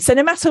So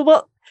no matter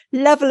what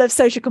level of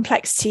social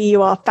complexity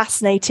you are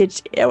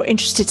fascinated or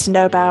interested to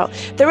know about,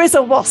 there is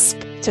a wasp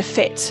to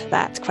fit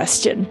that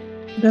question.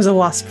 There's a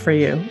wasp for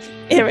you.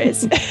 There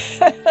is.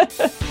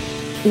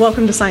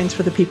 Welcome to Science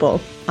for the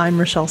People. I'm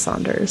Rochelle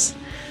Saunders.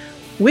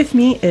 With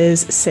me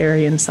is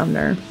Sarian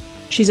Sumner.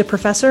 She's a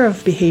professor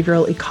of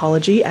behavioral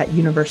ecology at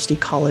University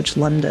College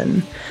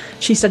London.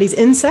 She studies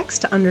insects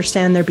to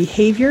understand their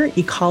behavior,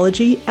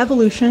 ecology,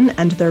 evolution,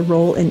 and their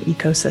role in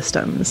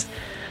ecosystems.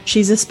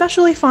 She's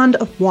especially fond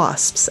of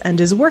wasps and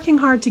is working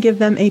hard to give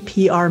them a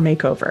PR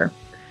makeover.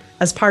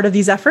 As part of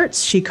these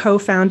efforts, she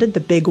co-founded the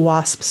Big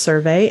Wasp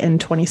Survey in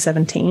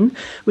 2017,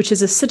 which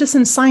is a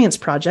citizen science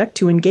project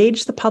to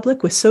engage the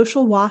public with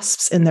social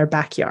wasps in their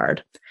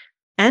backyard.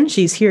 And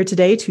she's here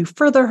today to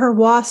further her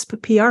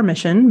WASP PR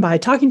mission by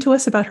talking to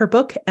us about her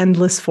book,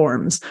 Endless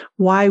Forms: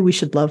 Why We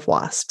Should Love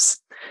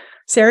Wasps.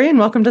 Sarian,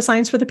 welcome to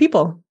Science for the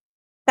People.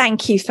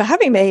 Thank you for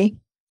having me.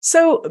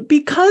 So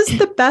because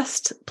the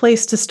best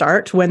place to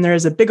start when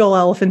there's a big old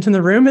elephant in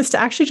the room is to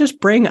actually just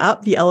bring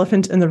up the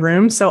elephant in the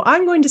room. So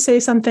I'm going to say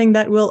something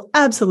that will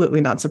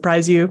absolutely not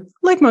surprise you.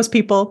 Like most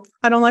people,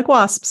 I don't like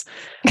wasps.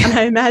 And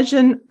I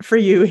imagine for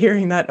you,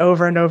 hearing that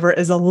over and over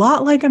is a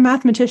lot like a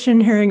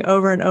mathematician hearing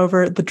over and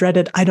over the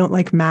dreaded "I don't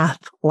like math"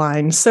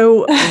 line.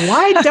 So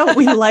why don't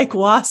we like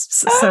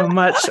wasps so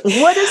much?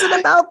 What is it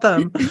about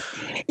them?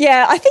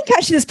 Yeah, I think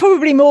actually there's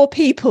probably more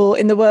people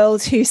in the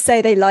world who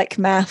say they like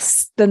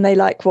maths than they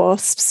like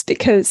wasps,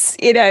 because,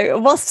 you know,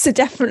 wasps are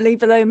definitely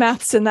below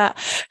maths in that.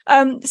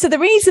 So the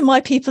reason why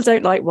people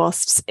don't like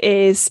wasps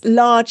is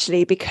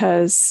largely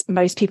because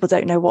most people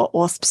don't know what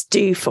wasps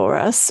do for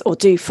us or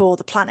do for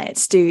the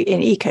planet, do in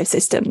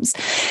ecosystems.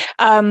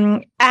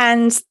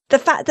 And the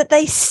fact that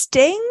they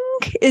sting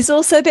is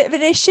also a bit of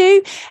an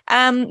issue.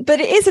 But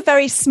it is a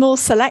very small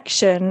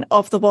selection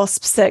of the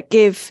wasps that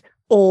give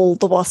all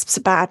the wasps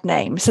a bad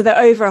name. So there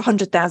are over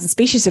 100,000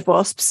 species of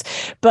wasps,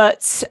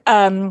 but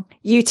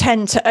you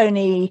tend to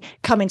only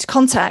come into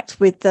contact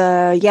with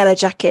the yellow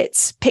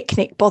jacket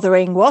picnic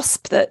bothering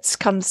wasp that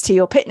comes to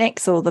your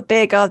picnics or the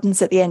beer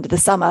gardens at the end of the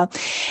summer.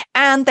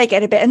 And they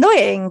get a bit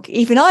annoying.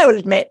 Even I will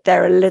admit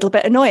they're a little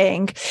bit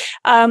annoying.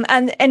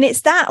 And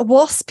it's that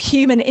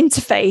wasp-human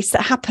interface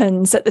that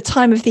happens at the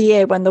time of the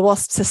year when the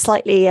wasps are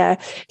slightly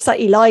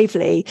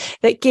lively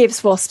that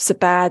gives wasps a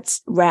bad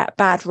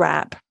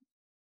rap.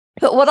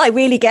 But what I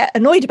really get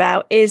annoyed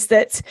about is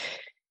that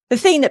the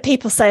thing that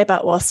people say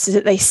about wasps is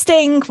that they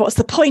sting. What's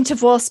the point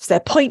of wasps? They're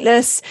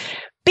pointless.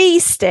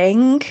 Bees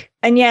sting,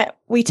 and yet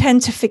we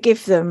tend to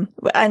forgive them.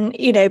 And,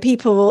 you know,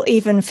 people will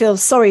even feel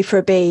sorry for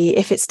a bee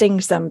if it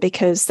stings them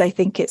because they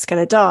think it's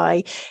going to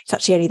die. It's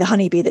actually only the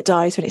honeybee that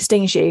dies when it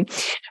stings you.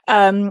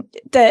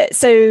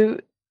 So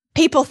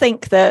people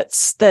think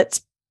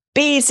that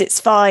bees, it's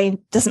fine,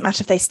 doesn't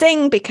matter if they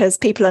sting, because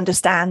people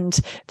understand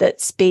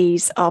that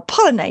bees are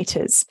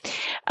pollinators.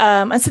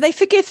 And so they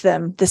forgive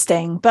them the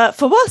sting. But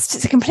for wasps,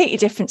 it's a completely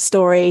different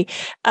story.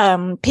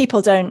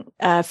 People don't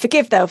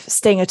forgive their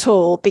sting at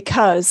all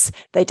because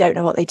they don't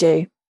know what they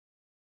do.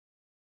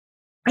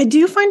 I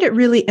do find it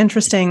really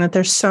interesting that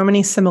there's so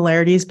many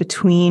similarities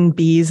between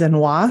bees and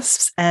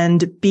wasps,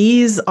 and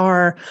bees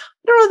are,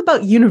 I don't know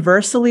about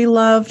universally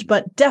loved,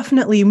 but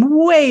definitely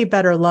way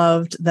better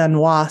loved than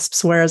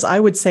wasps, whereas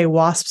I would say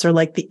wasps are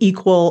like the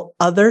equal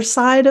other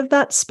side of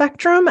that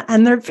spectrum,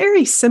 and they're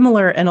very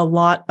similar in a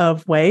lot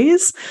of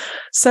ways.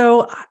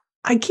 So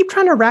I keep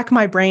trying to rack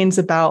my brains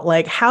about,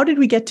 like, how did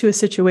we get to a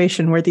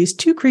situation where these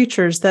two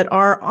creatures that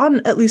are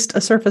on at least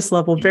a surface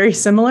level very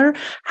similar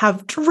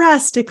have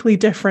drastically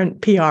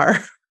different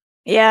PR?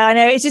 Yeah, I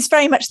know. It's just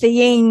very much the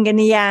yin and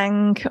the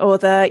yang, or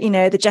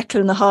the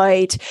Jekyll and the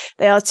Hyde.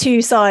 They are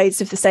two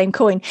sides of the same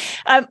coin.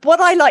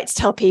 What I like to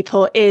tell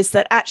people is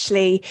that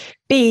actually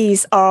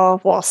bees are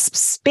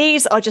wasps.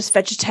 Bees are just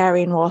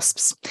vegetarian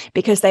wasps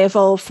because they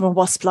evolved from a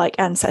wasp-like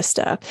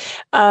ancestor.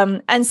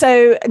 And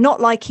so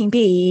not liking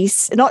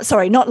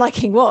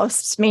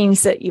wasps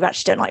means that you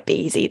actually don't like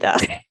bees either.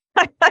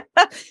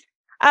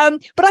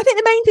 But I think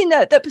the main thing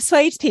that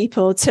persuades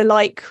people to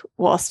like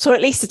wasps, or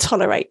at least to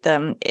tolerate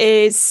them,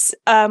 is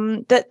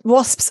that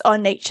wasps are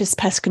nature's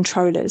pest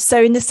controllers.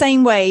 So in the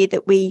same way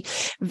that we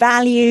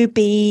value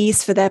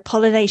bees for their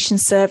pollination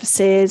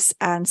services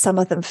and some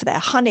of them for their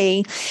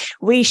honey,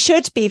 we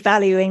should be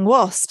valuing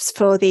wasps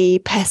for the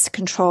pest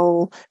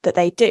control that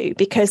they do,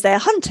 because they're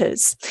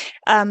hunters.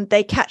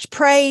 They catch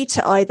prey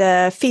to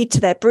either feed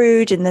to their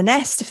brood in the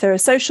nest if they're a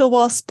social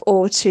wasp,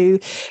 or to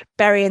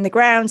bury in the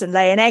ground and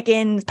lay an egg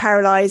in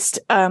paralyzed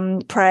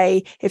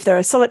prey if they're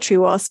a solitary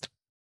wasp.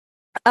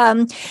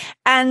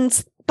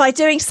 And by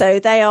doing so,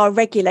 they are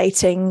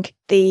regulating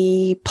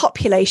the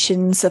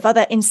populations of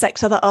other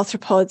insects, other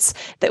arthropods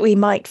that we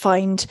might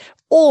find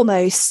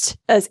almost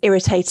as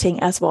irritating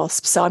as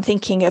wasps. So I'm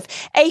thinking of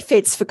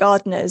aphids for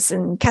gardeners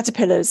and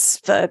caterpillars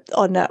for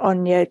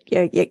on your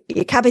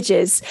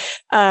cabbages,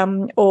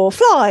 or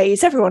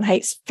flies. Everyone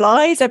hates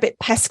flies. They're a bit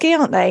pesky,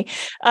 aren't they?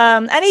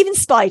 And even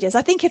spiders.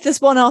 I think if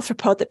there's one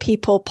arthropod that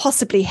people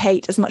possibly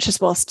hate as much as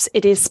wasps,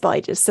 it is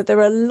spiders. So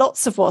there are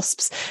lots of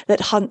wasps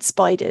that hunt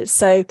spiders.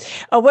 So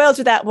a world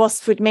without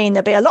wasps would mean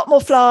there'd be a lot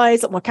more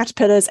flies, a lot more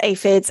caterpillars,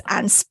 aphids,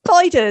 and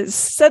spiders.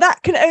 So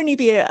that can only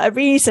be a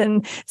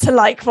reason to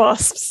like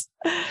wasps.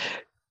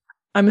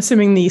 I'm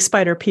assuming the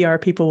spider PR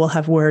people will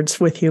have words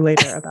with you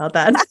later about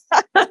that.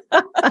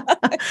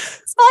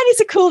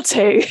 Spiders are cool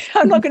too.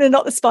 I'm not going to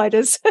knock the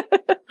spiders.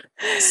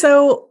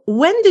 So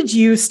when did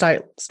you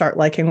start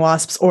liking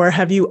wasps, or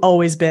have you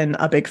always been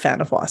a big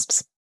fan of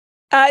wasps?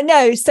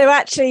 No. So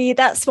actually,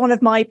 that's one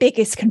of my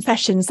biggest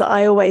confessions that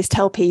I always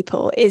tell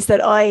people, is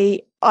that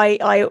I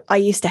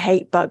used to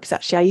hate bugs.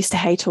 Actually, I used to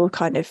hate all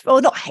kind of,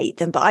 or not hate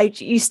them, but I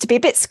used to be a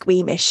bit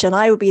squeamish, and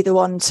I would be the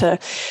one to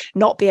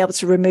not be able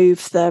to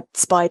remove the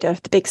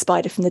big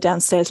spider from the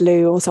downstairs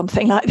loo or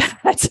something like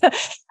that.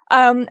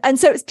 And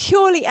so it was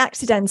purely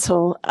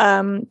accidental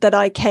that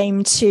I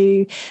came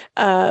to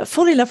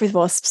fall in love with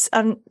wasps.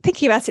 And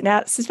thinking about it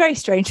now, this is a very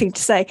strange thing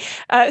to say.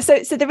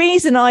 So the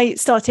reason I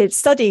started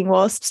studying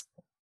wasps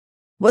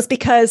was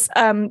because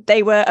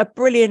they were a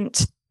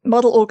brilliant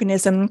model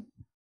organism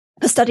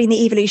for studying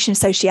the evolution of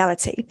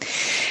sociality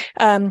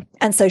and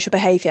social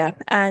behaviour.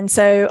 And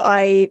so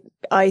I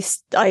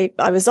was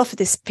offered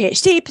this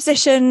PhD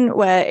position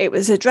where it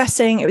was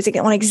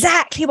on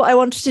exactly what I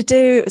wanted to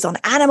do. It was on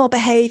animal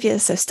behaviour,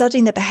 so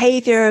studying the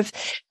behaviour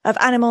of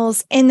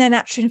animals in their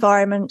natural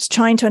environment,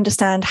 trying to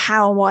understand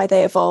how and why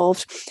they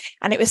evolved.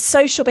 And it was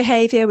social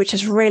behaviour, which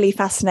is really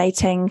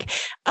fascinating.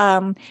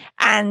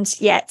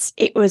 And yet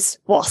it was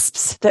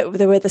wasps that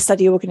were the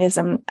study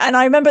organism. And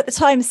I remember at the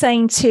time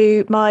saying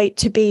to my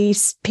to-be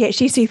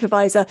PhD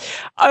supervisor,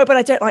 "Oh, but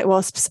I don't like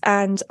wasps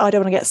and I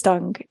don't want to get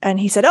stung." And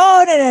he said,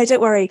 "Oh, no,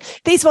 don't worry.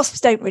 These wasps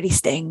don't really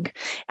sting."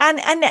 And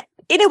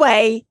in a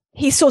way,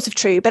 he's sort of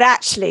true, but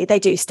actually they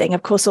do sting.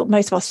 Of course,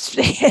 most wasps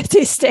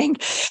do sting.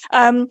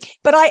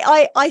 But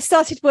I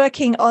started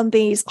working on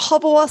these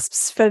hobble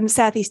wasps from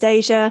Southeast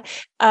Asia,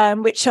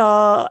 which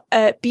are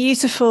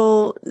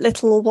beautiful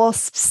little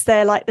wasps.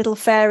 They're like little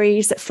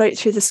fairies that float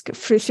through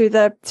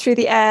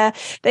the air.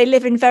 They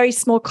live in very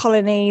small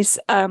colonies,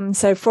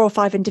 so 4 or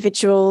 5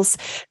 individuals.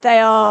 They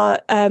are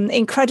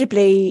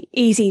incredibly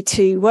easy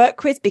to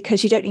work with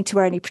because you don't need to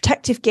wear any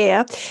protective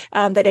gear.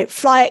 They don't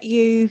fly at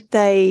you.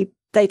 They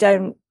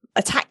don't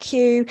attack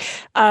you.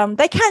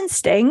 They can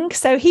sting.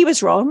 So he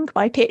was wrong.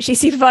 My PhD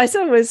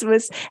supervisor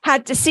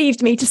had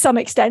deceived me to some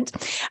extent.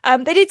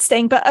 They did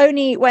sting, but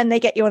only when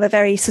they get you on a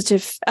very sort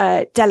of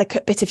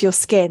delicate bit of your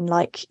skin,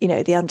 like,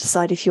 the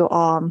underside of your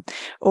arm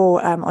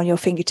or on your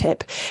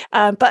fingertip.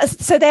 But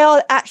so they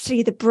are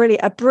actually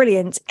a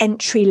brilliant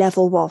entry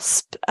level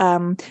wasp.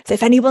 So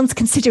if anyone's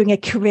considering a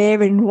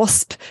career in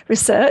wasp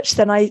research,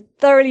 then I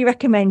thoroughly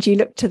recommend you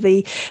look to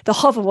the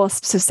hover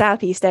wasps of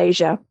Southeast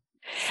Asia.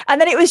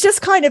 And then it was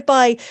just kind of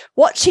by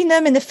watching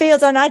them in the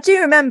field. And I do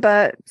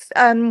remember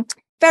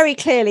very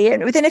clearly,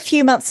 and within a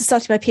few months of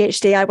starting my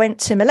PhD, I went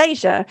to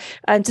Malaysia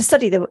to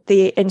study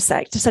the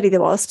insect, to study the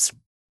wasps.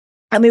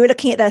 And we were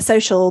looking at their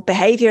social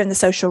behavior and the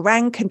social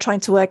rank and trying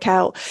to work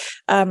out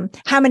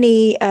how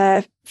many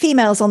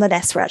females on the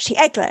nest were actually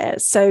egg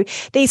layers. So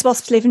these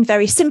wasps live in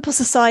very simple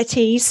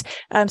societies.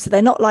 So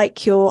they're not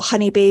like your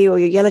honeybee or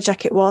your yellow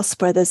jacket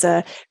wasp, where there's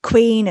a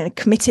queen and a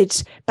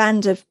committed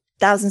band of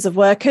thousands of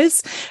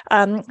workers.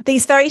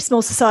 These very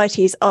small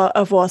societies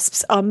of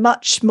wasps are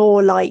much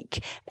more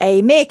like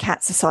a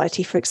meerkat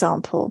society, for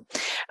example,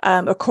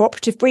 a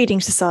cooperative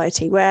breeding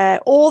society, where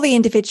all the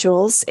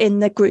individuals in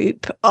the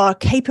group are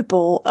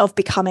capable of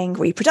becoming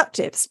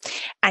reproductives.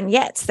 And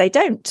yet they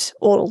don't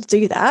all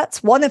do that.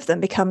 One of them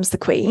becomes the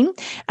queen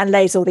and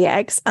lays all the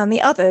eggs, and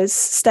the others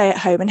stay at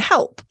home and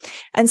help.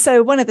 And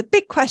so one of the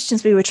big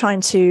questions we were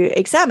trying to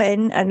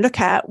examine and look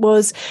at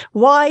was,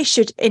 why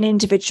should an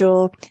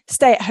individual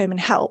stay at home and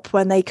help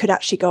when they could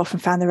actually go off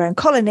and found their own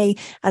colony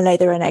and lay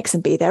their own eggs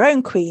and be their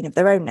own queen of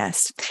their own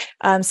nest?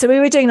 So we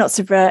were doing lots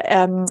of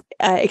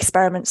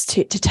experiments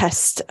to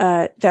test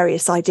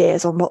various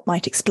ideas on what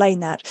might explain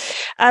that.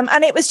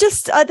 And it was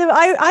just,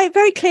 I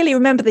very clearly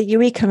remember the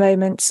eureka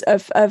moment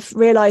of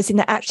realizing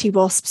that actually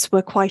wasps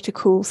were quite a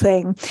cool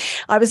thing.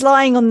 I was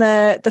lying on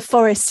the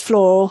forest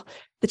floor,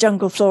 the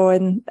jungle floor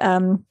in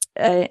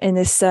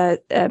this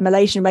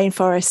Malaysian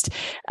rainforest,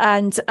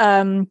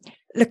 and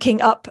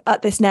looking up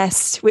at this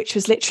nest, which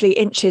was literally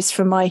inches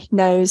from my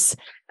nose.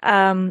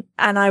 And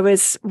I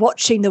was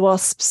watching the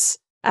wasps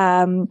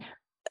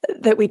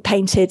that we'd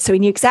painted. So we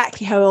knew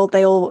exactly how old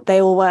they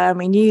all were. And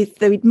we knew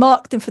that we'd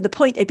marked them from the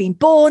point they'd been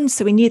born.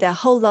 So we knew their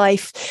whole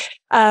life.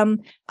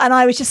 And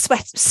I was just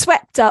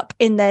swept up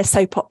in their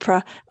soap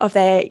opera of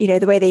their,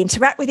 the way they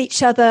interact with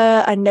each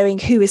other, and knowing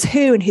who is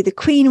who and who the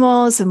queen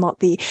was and what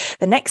the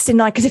next in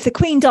line. Because if the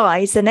queen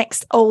dies, the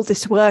next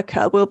oldest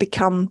worker will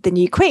become the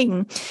new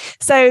queen.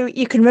 So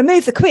you can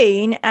remove the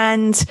queen,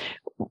 and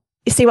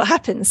see what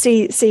happens,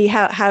 see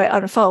how it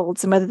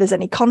unfolds and whether there's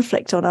any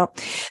conflict or not.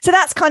 So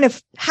that's kind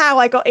of how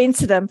I got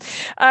into them.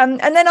 And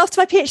then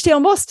after my PhD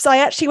on wasps, I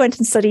actually went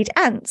and studied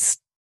ants.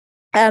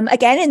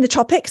 Again, in the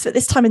tropics, but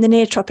this time in the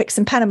near tropics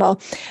in Panama.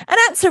 And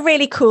ants are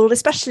really cool,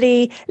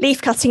 especially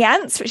leaf-cutting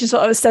ants, which is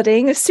what I was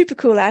studying. They're super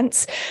cool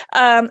ants.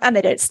 And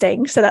they don't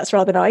sting, so that's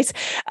rather nice.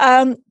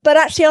 But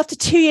actually, after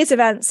 2 years of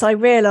ants, I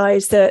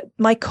realised that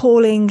my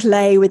calling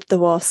lay with the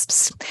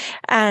wasps.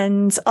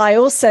 And I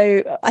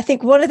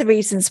think one of the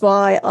reasons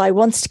why I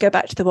wanted to go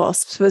back to the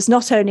wasps was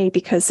not only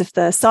because of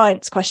the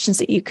science questions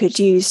that you could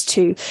use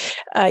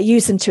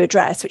them to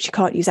address, which you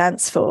can't use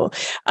ants for,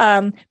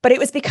 but it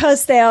was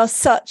because they are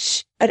such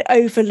an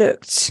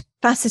overlooked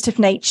facet of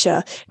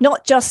nature.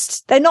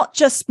 They're not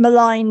just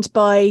maligned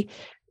by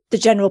the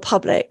general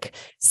public.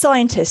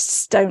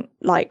 Scientists don't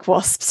like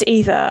wasps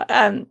either.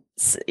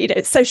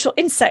 Social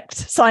insect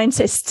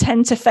scientists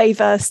tend to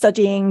favor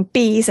studying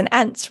bees and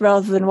ants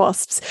rather than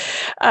wasps.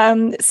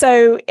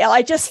 So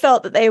I just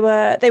felt that they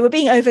were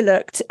being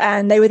overlooked,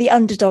 and they were the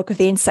underdog of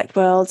the insect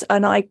world.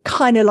 And I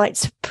kind of like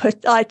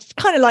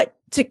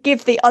to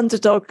give the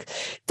underdogs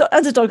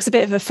a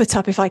bit of a foot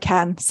up if I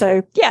can.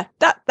 So yeah,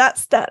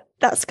 that's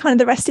kind of,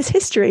 the rest is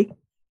history.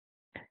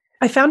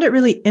 I found it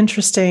really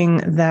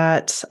interesting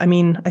that, I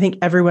think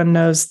everyone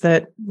knows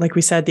that, like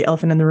we said, the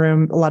elephant in the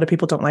room, a lot of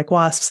people don't like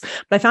wasps,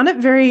 but I found it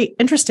very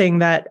interesting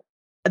that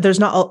there's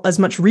not as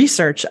much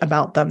research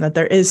about them, that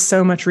there is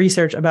so much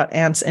research about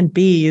ants and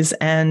bees,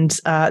 and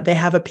they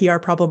have a PR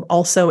problem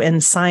also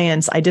in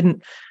science. I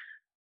didn't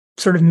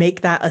sort of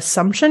make that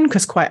assumption,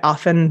 because quite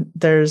often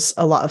there's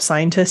a lot of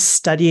scientists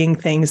studying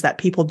things that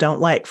people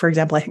don't like. For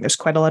example, I think there's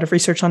quite a lot of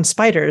research on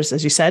spiders.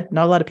 As you said,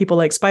 not a lot of people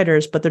like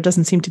spiders, but there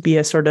doesn't seem to be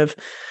a sort of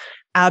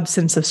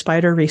absence of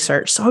spider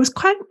research. So I was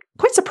quite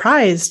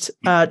surprised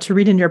to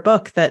read in your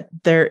book that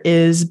there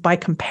is, by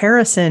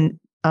comparison,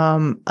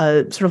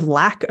 a sort of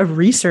lack of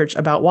research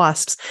about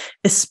wasps,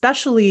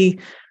 especially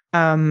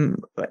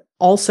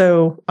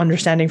also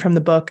understanding from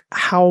the book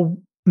how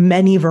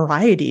many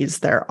varieties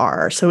there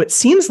are. So it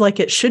seems like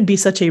it should be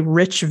such a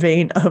rich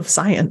vein of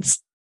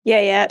science.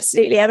 Yeah,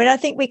 absolutely. I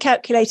think we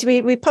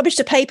calculated, we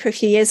published a paper a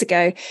few years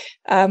ago.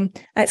 And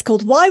it's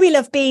called Why We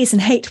Love Bees and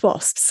Hate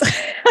Wasps.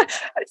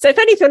 So if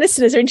any of your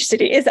listeners are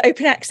interested, it is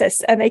open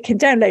access and they can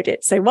download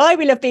it. So Why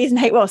We Love Bees and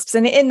Hate Wasps.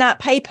 And in that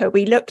paper,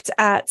 we looked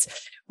at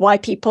why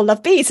people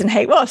love bees and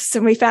hate wasps.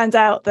 And we found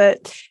out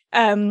that,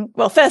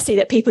 firstly,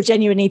 that people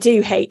genuinely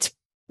do hate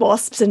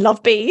wasps and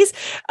love bees,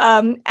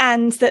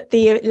 and that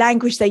the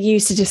language they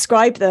use to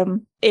describe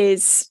them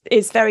is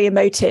very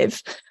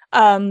emotive,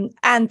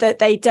 and that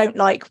they don't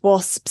like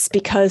wasps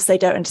because they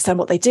don't understand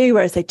what they do,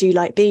 whereas they do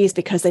like bees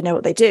because they know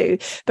what they do.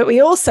 But we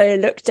also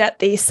looked at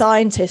the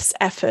scientists'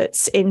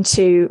 efforts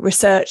into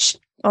research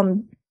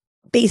on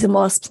bees and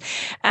wasps,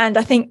 and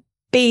I think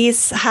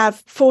bees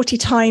have 40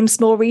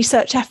 times more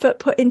research effort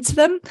put into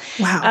them.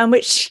 Wow.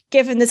 Which,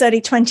 given there's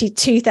only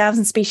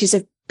 22,000 species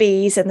of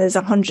bees and there's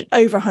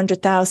over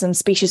 100,000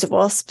 species of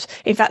wasps.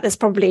 In fact, there's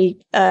probably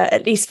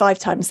at least 5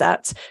 times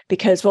that,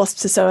 because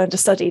wasps are so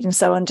understudied and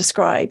so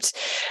undescribed.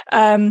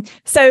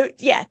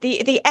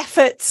 The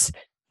efforts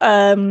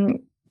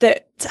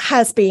that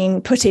has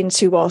been put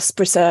into wasp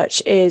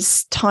research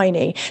is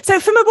tiny. So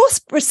from a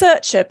wasp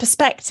researcher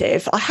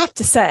perspective, I have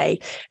to say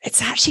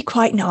it's actually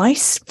quite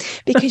nice,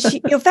 because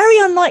you're very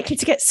unlikely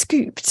to get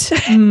scooped.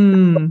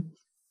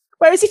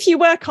 Whereas if you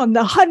work on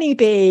the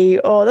honeybee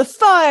or the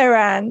fire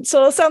ant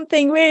or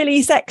something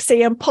really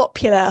sexy and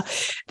popular,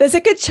 there's a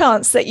good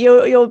chance that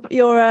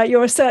your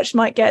research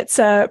might get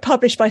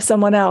published by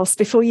someone else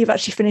before you've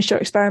actually finished your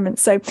experiment.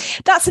 So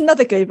that's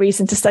another good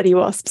reason to study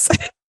wasps.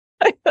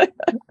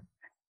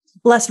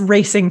 Less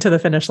racing to the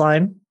finish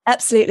line.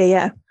 Absolutely,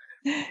 yeah.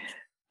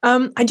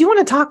 I do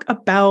want to talk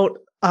about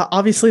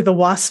obviously the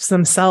wasps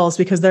themselves,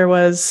 because there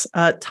was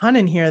a ton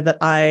in here that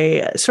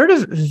I sort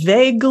of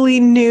vaguely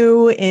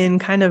knew in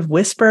kind of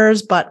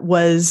whispers, but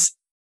was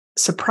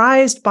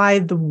surprised by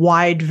the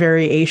wide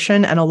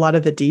variation and a lot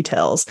of the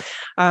details.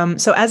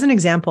 So as an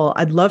example,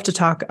 I'd love to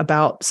talk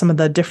about some of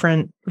the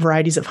different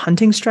varieties of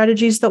hunting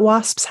strategies that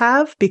wasps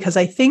have, because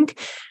I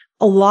think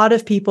a lot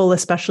of people,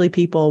 especially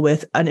people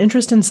with an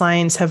interest in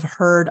science, have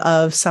heard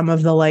of some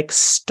of the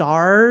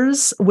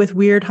stars with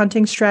weird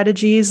hunting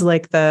strategies,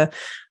 like the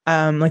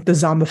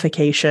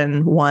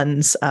zombification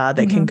ones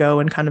that can go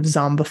and kind of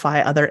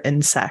zombify other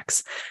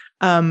insects.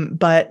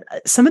 But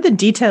some of the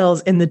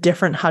details in the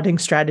different hunting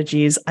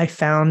strategies I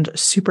found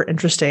super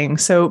interesting.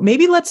 So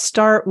maybe let's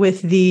start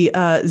with the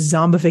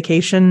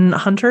zombification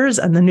hunters,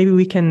 and then maybe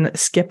we can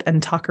skip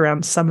and talk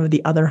around some of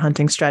the other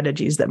hunting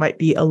strategies that might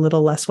be a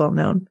little less well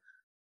known.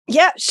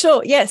 Yeah,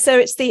 sure. Yeah. So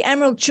it's the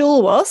emerald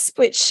jewel wasp,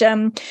 which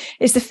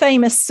is the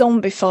famous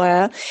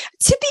zombifier.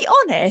 To be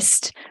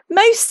honest,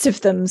 most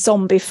of them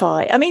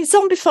zombify.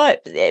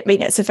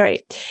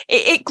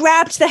 It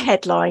grabbed the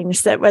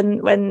headlines that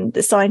when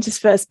the scientists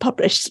first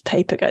published the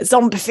paper,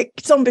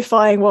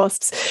 zombifying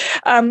wasps.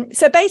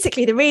 So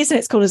basically the reason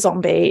it's called a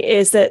zombie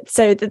is that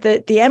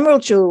the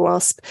emerald jewel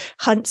wasp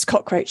hunts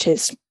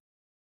cockroaches.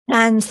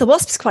 And the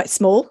wasp's quite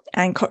small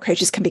and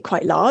cockroaches can be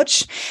quite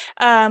large.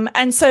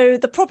 And so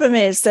the problem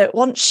is that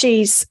once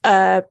she's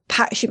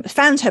she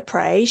found her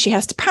prey, she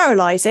has to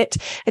paralyze it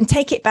and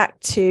take it back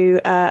to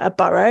a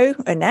burrow,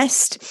 a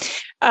nest,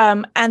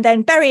 and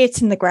then bury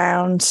it in the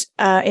ground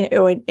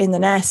or in the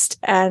nest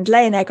and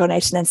lay an egg on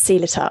it and then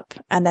seal it up.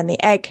 And then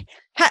the egg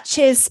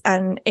hatches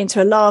and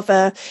into a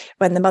larva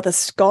when the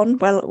mother's gone,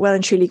 well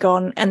and truly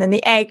gone, and then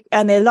the egg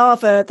and the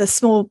larva, the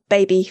small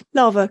baby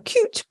larva,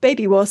 cute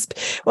baby wasp,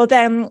 will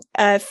then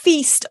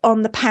feast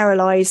on the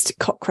paralyzed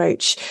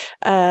cockroach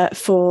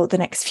for the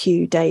next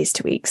few days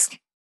to weeks.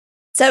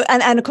 So,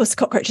 and of course, the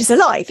cockroach is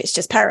alive, it's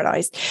just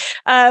paralyzed.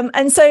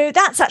 And so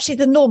that's actually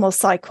the normal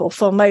cycle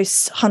for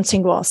most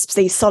hunting wasps,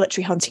 these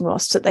solitary hunting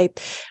wasps, that they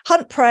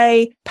hunt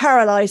prey,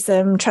 paralyze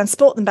them,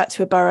 transport them back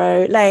to a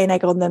burrow, lay an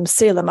egg on them,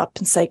 seal them up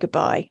and say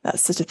goodbye.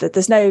 That's sort of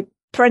there's no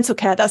parental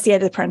care. That's the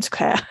end of the parental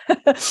care.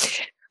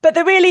 But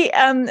the really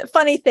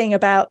funny thing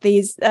about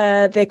these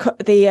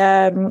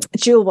the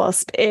jewel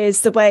wasp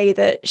is the way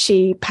that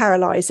she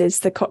paralyzes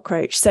the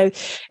cockroach. So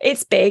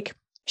it's big.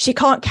 She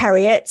can't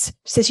carry it,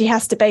 so she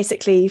has to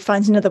basically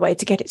find another way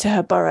to get it to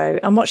her burrow.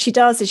 And what she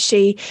does is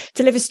she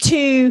delivers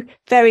two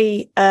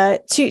clear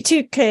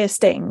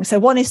stings. So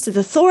one is to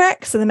the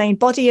thorax, so the main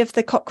body of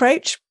the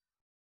cockroach,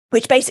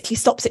 which basically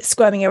stops it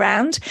squirming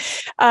around.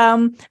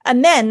 And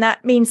then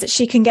that means that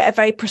she can get a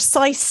very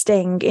precise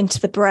sting into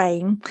the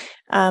brain,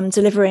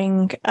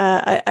 delivering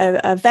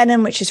a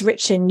venom which is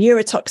rich in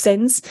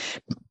neurotoxins,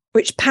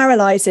 which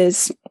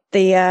paralyzes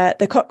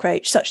the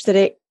cockroach such that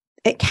it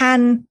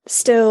can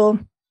still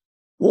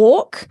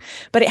walk,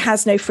 but it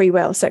has no free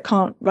will, so it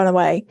can't run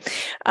away.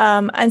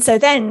 And so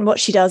then what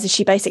she does is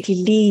she basically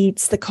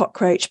leads the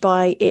cockroach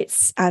by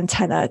its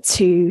antenna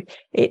to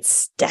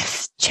its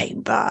death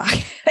chamber,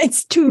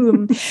 its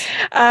tomb,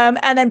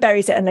 and then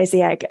buries it and lays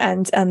the egg,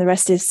 and the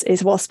rest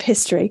is wasp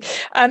history.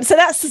 So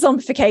that's the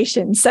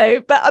zombification.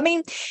 So, but I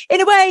mean,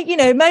 in a way, you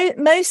know,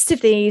 most of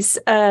these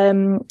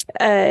hunting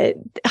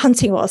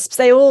wasps,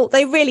 they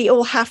really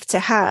all have to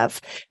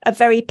have a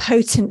very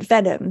potent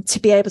venom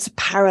to be able to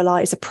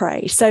paralyze a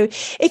prey. So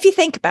if you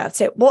think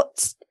about it,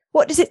 what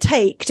does it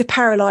take to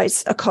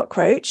paralyze a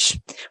cockroach?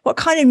 What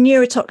kind of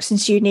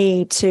neurotoxins do you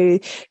need to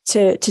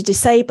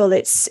disable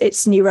its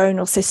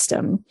neuronal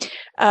system,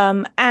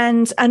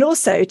 and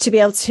also to be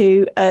able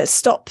to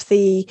stop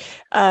the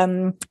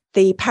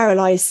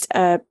paralyzed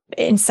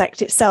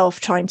insect itself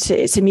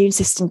its immune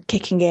system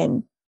kicking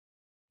in?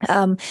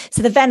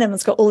 So the venom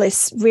has got all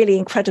this really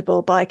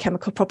incredible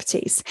biochemical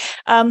properties,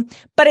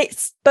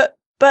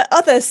 but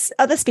other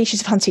species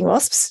of hunting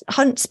wasps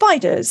hunt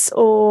spiders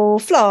or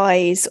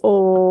flies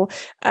or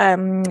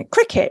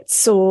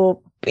crickets or,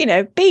 you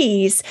know,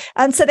 bees.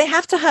 And so they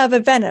have to have a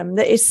venom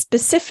that is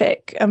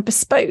specific and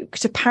bespoke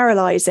to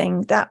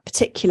paralyzing that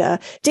particular,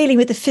 dealing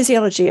with the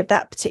physiology of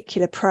that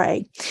particular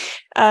prey.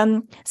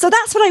 So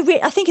that's what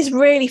I think is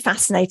really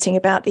fascinating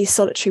about these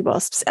solitary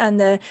wasps and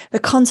the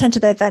content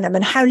of their venom,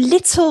 and how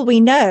little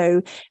we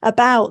know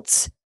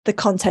about the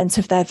content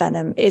of their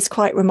venom is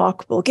quite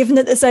remarkable, given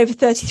that there's over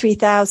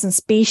 33,000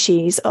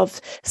 species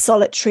of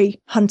solitary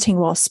hunting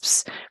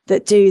wasps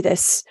that do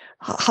this,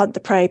 hunt the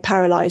prey,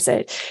 paralyze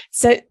it.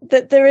 So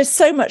that there is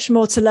so much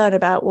more to learn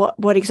about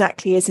what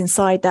exactly is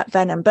inside that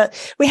venom. But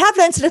we have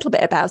learned a little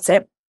bit about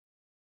it.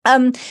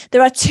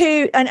 There are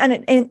two,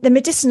 and in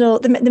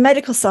the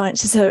medical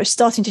sciences are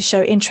starting to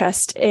show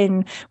interest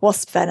in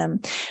wasp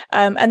venom.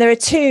 And there are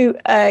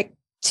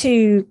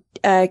two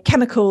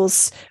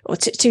chemicals or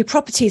two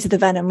properties of the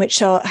venom which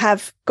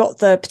have got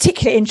the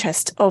particular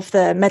interest of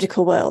the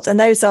medical world, and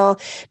those are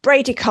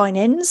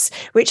bradykinins,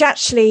 which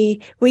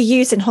actually we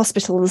use in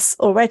hospitals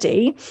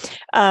already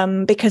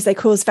because they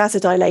cause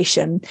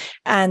vasodilation,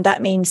 and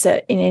that means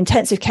that in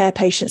intensive care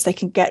patients they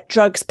can get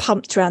drugs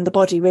pumped around the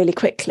body really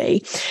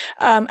quickly,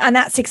 and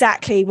that's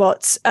exactly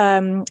what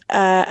a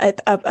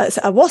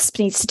wasp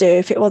needs to do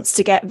if it wants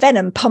to get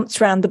venom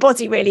pumped around the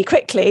body really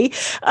quickly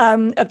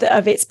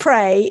of its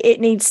prey. It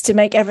needs to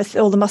make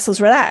all the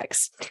muscles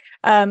relax.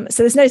 So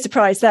there's no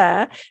surprise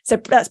there. So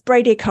that's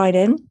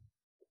bradykinin.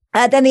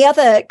 Then the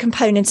other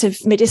component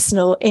of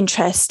medicinal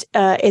interest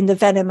in the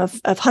venom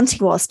of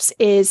hunting wasps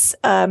is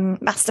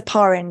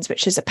mastaparins,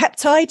 which is a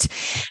peptide.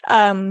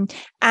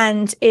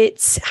 And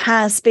it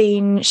has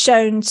been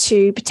shown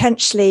to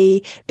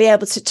potentially be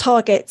able to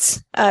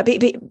target,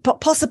 be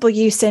possible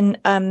use in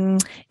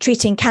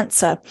treating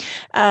cancer.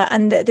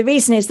 And the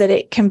reason is that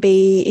it can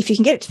be, if you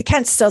can get it to the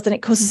cancer cells, then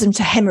it causes them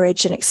to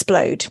hemorrhage and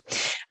explode.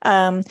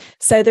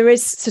 So there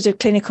is sort of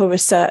clinical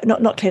research,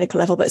 not clinical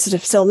level, but sort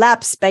of still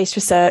labs-based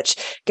research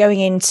going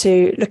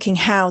into looking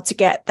how to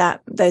get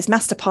those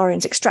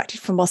mastaparins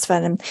extracted from wasp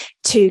venom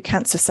to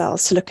cancer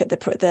cells to look at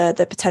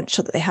the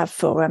potential that they have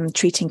for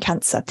treating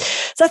cancer.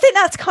 So I think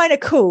that's kind of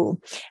cool.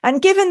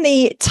 And given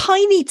the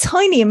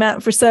tiny amount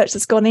of research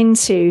that's gone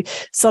into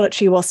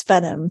solitary wasp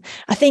venom,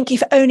 I think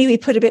if only we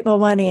put a bit more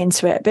money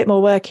into it, a bit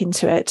more work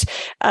into it,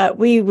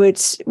 we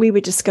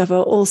would discover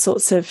all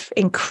sorts of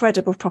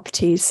incredible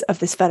properties of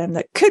this venom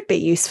that could be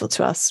useful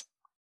to us.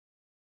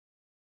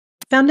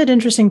 Found it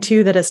interesting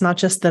too that it's not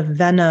just the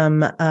venom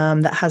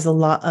that has a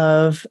lot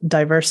of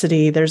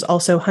diversity. There's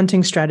also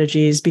hunting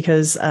strategies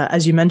because,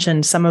 as you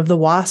mentioned, some of the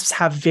wasps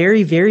have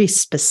very, very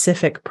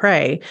specific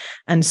prey.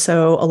 And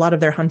so a lot of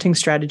their hunting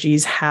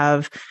strategies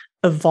have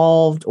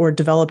evolved or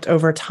developed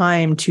over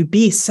time to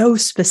be so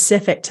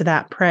specific to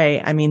that prey.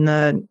 I mean,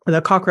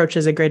 the cockroach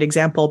is a great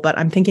example, but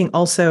I'm thinking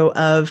also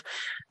of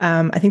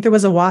I think there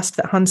was a wasp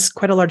that hunts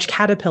quite a large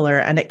caterpillar,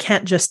 and it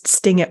can't just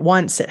sting it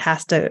once. It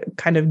has to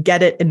kind of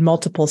get it in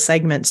multiple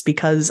segments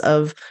because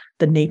of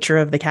the nature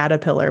of the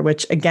caterpillar,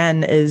 which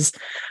again is,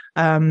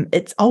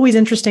 it's always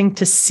interesting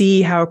to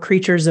see how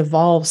creatures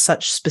evolve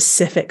such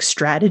specific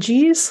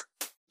strategies.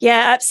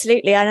 Yeah,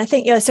 absolutely. And I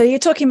think, so you're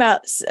talking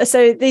about,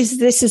 so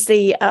this is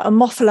the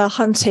Ammophila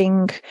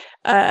hunting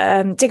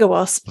digger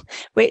wasp,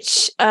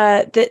 which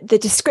the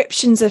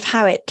descriptions of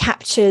how it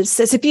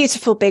captures, it's a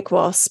beautiful big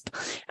wasp.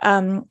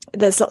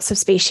 There's lots of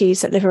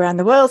species that live around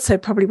the world, so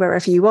probably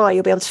wherever you are,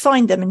 you'll be able to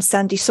find them in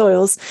sandy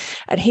soils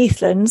and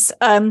heathlands.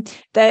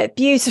 They're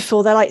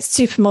beautiful. They're like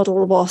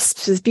supermodel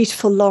wasps with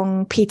beautiful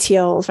long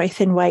petioles, very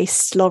thin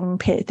waist, long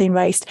thin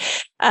waist,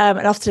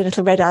 and often a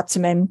little red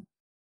abdomen.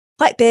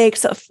 Quite big,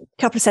 sort of a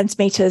couple of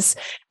centimeters,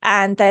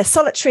 and they're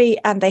solitary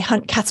and they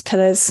hunt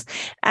caterpillars.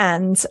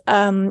 And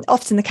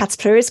often the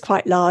caterpillar is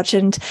quite large.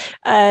 And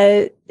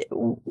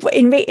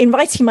in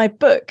writing my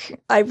book,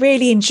 I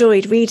really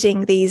enjoyed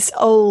reading these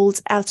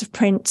old out of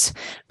print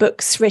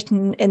books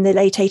written in the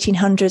late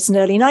 1800s and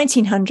early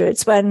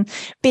 1900s, when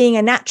being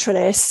a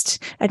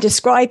naturalist and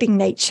describing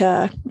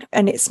nature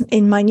and its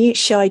in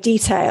minutiae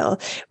detail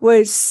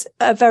was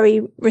a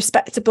very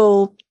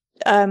respectable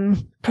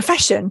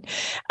profession.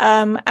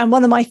 And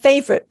one of my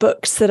favorite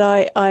books that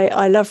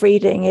I love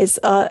reading is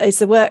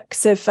the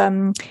works of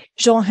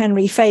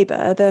Jean-Henri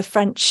Faber, the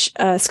French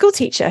school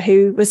teacher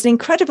who was an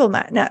incredible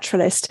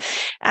naturalist.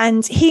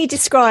 And he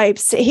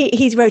describes,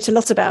 he wrote a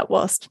lot about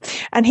wasps,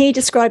 and he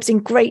describes in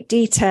great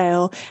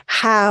detail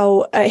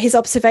how his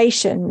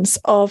observations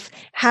of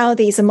how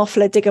these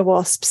Ammophila digger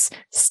wasps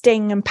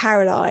sting and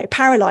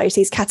paralyze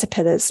these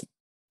caterpillars.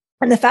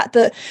 And the fact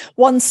that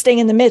one sting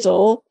in the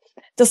middle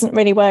doesn't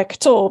really work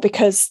at all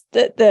because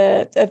of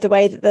the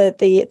way that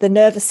the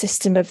nervous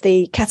system of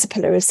the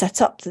caterpillar is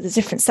set up, that the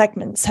different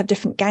segments have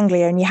different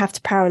ganglia, and you have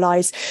to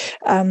paralyze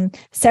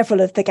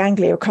several of the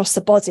ganglia across the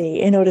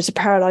body in order to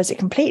paralyze it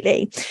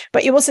completely.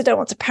 But you also don't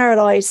want to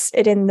paralyze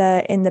it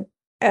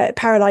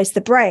paralyze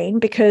the brain,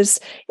 because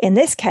in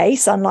this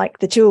case, unlike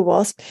the jewel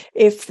wasp,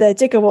 if the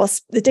digger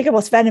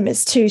wasp venom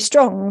is too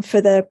strong for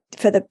the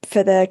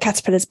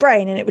caterpillar's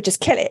brain, and it would just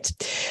kill it.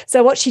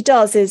 So what she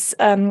does is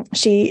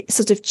she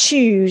sort of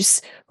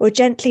chews or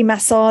gently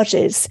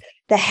massages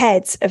the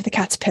head of the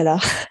caterpillar.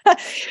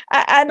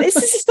 And this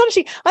is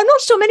astonishing. I'm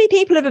not sure many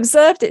people have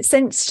observed it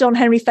since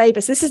Jean-Henri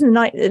Faber. So this is in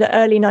the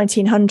early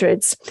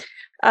 1900s.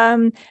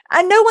 And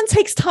no one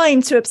takes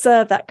time to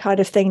observe that kind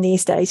of thing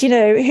these days. You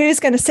know,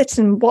 who's going to sit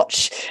and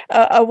watch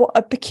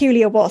a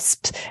peculiar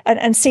wasp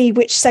and see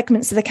which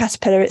segments of the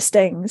caterpillar it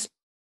stings?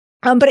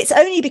 But it's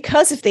only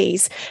because of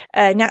these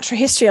natural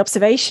history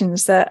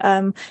observations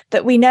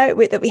that we know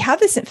that we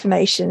have this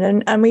information,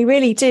 and we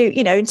really do.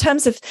 You know, in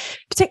terms of,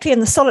 particularly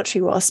in the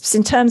solitary wasps,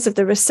 in terms of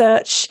the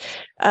research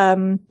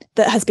that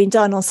has been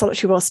done on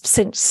solitary wasps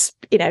since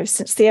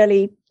the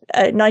early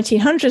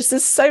 1900s,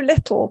 there's so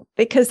little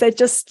because they're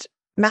just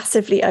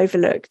massively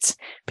overlooked.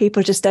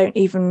 People just don't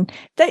even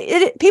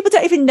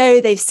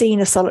know they've seen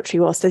a solitary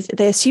wasp.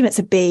 They assume it's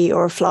a bee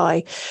or a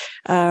fly.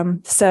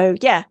 So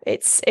yeah,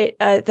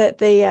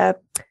 the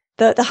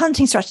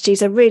hunting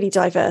strategies are really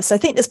diverse. I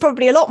think there's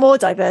probably a lot more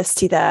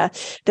diversity there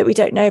that we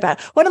don't know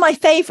about. One of my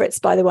favorites,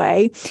 by the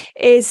way,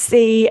 is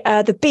the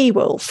bee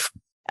wolf.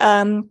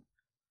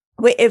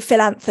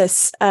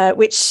 Philanthus,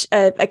 which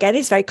again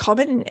is very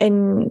common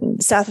in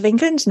south of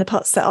England, in the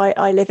parts that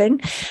I live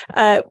in.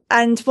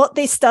 And what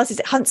this does is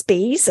it hunts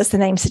bees, as the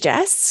name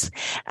suggests,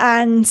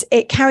 and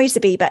it carries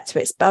the bee back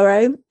to its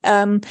burrow.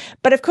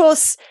 But of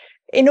course,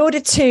 in order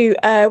to,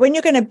 when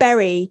you're going to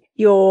bury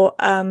your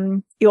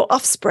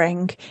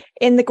offspring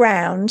in the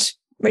ground,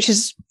 which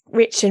is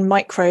rich in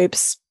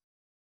microbes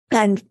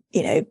and,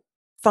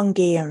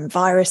 fungi and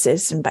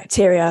viruses and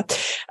bacteria,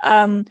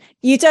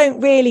 you don't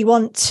really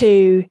want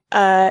to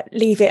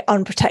leave it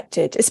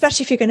unprotected,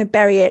 especially if you're going to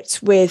bury it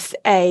with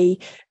a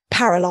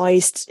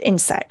paralyzed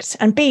insect.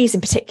 And bees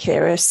in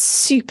particular are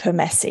super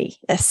messy.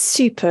 They're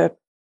super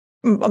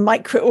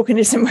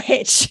microorganism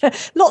rich.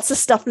 Lots of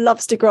stuff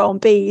loves to grow on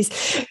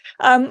bees.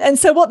 And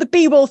so what the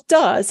bee wolf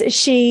does is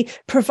she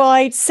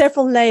provides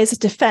several layers of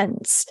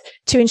defense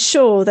to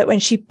ensure that when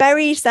she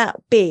buries that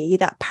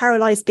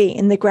paralyzed bee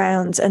in the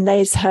ground and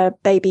lays her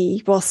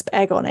baby wasp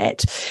egg on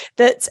it,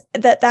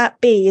 that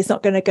bee is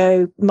not going to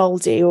go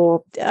moldy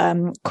or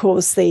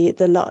cause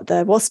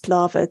the wasp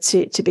larva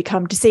to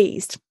become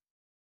diseased.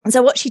 And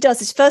so what she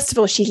does is, first of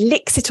all, she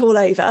licks it all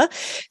over.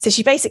 So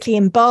she basically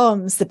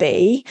embalms the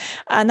bee.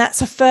 And that's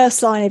her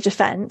first line of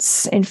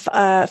defense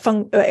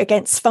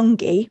against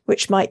fungi,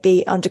 which might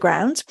be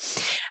underground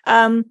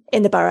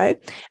in the burrow.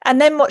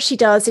 And then what she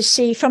does is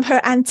she, from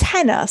her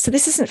antenna, so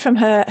this isn't from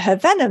her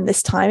venom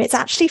this time, it's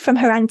actually from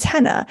her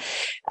antenna.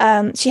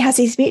 She has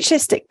these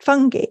mutualistic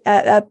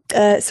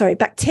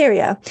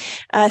bacteria,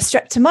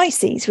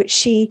 Streptomyces, which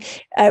she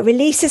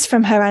releases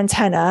from her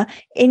antenna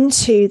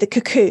into the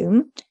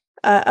cocoon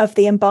of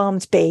the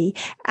embalmed bee.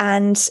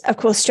 And of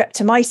course,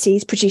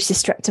 Streptomyces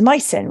produces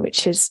streptomycin,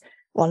 which is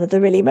one of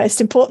the really most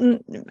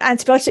important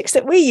antibiotics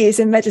that we use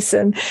in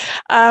medicine.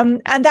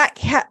 And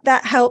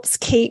that helps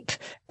keep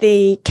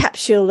the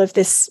capsule of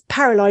this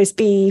paralyzed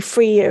bee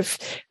free of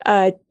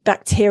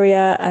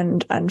bacteria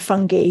and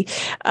fungi.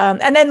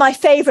 And then my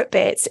favorite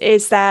bit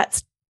is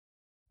that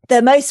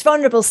the most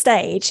vulnerable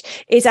stage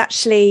is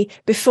actually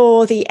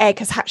before the egg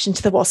has hatched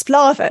into the wasp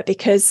larva,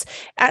 because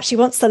actually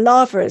once the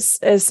larva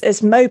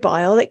is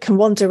mobile, it can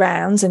wander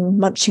around and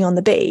munching on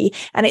the bee,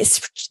 and it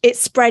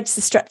spreads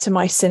the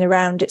streptomycin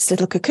around its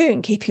little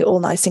cocoon, keeping it all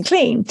nice and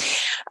clean.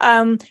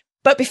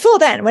 But before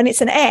then, when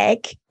it's an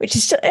egg, which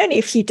is only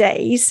a few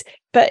days,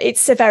 but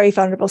it's a very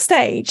vulnerable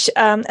stage.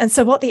 And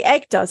so what the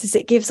egg does is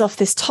it gives off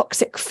this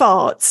toxic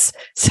farts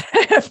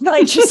of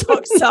nitrous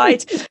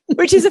oxide,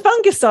 which is a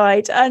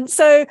fungicide. And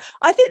so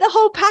I think the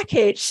whole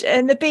package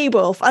and the bee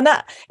wolf, and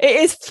that it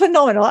is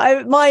phenomenal.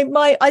 I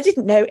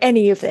didn't know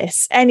any of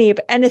this,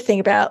 anything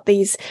about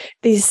these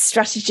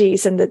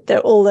strategies and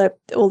all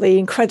the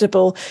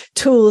incredible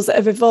tools that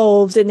have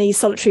evolved in these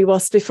solitary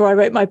wasps before I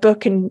wrote my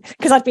book. And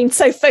because I've been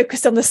so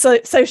focused on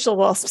the social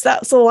wasps,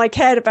 that's all I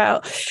cared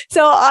about.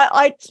 So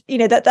I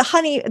that the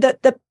honey,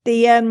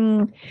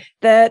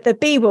 the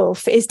bee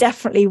wolf is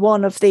definitely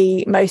one of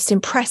the most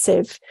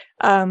impressive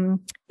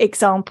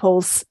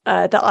examples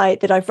that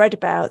I've read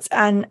about,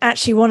 and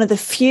actually one of the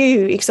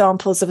few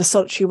examples of a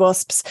solitary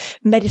wasp's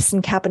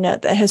medicine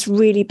cabinet that has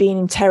really been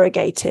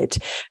interrogated.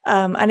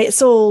 And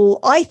it's all,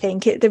 I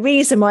think, the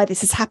reason why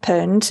this has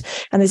happened,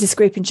 and there's this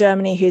group in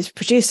Germany who's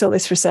produced all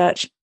this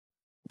research.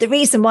 The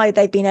reason why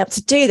they've been able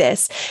to do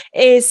this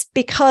is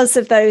because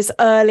of those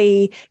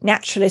early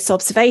naturalist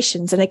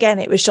observations. And again,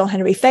 it was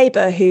Jean-Henri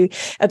Faber who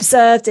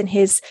observed in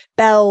his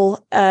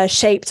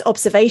bell-shaped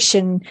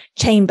observation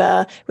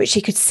chamber, which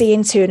he could see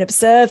into and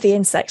observe the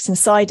insects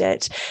inside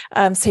it.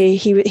 So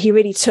he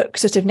really took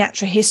sort of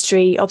natural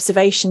history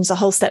observations a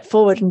whole step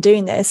forward in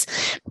doing this.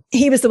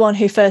 He was the one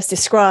who first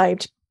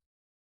described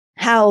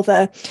how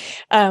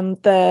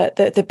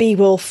the bee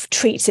wolf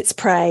treats its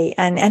prey,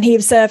 and he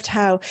observed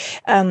how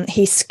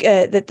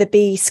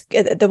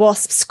the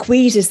wasp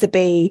squeezes the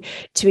bee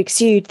to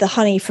exude the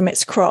honey from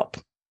its crop,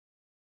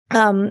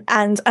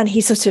 and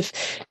he sort of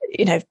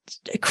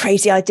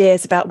crazy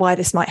ideas about why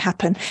this might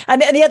happen.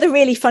 And the other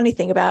really funny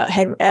thing about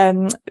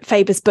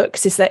Faber's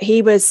books is that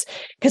he was,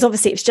 because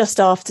obviously it was just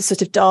after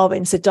sort of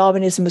Darwin, so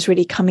Darwinism was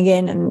really coming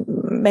in, and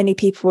many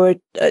people were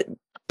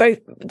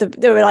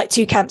there were like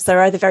two camps. They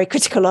were either very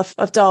critical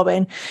of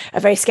Darwin,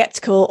 very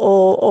skeptical,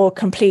 or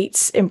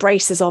complete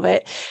embracers of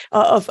it,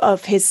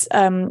 of his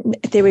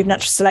theory of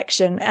natural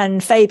selection.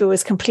 And Faber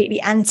was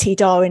completely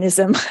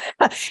anti-Darwinism.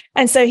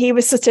 And so he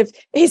was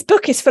his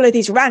book is full of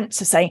these rants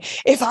of saying,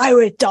 if I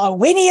were a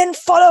Darwinian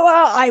follower,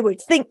 I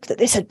would think that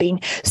this had been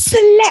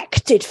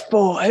selected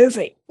for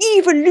over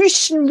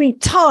evolutionary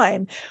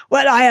time.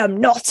 Well, I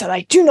am not, and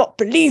I do not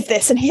believe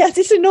this. And he has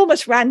this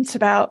enormous rant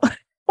about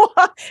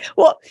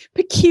what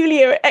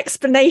peculiar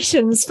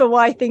explanations for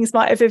why things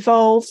might have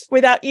evolved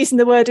without using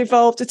the word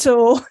evolved at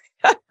all.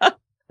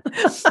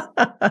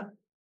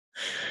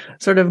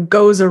 Sort of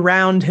goes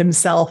around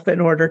himself in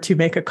order to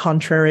make a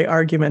contrary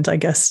argument, I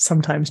guess,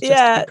 sometimes just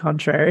to be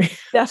contrary.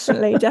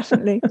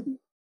 Definitely.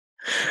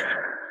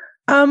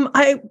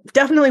 I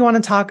definitely want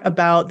to talk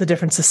about the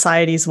different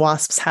societies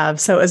wasps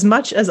have. So as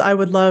much as I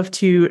would love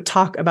to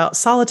talk about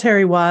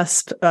solitary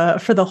wasp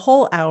for the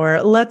whole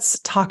hour, let's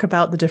talk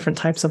about the different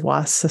types of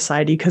wasp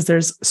society, because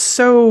there's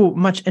so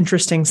much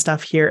interesting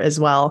stuff here as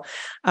well.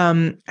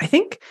 I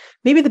think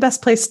maybe the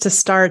best place to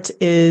start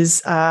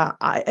is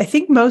I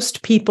think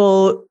most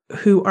people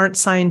who aren't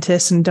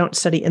scientists and don't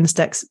study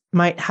insects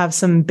might have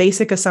some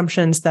basic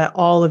assumptions that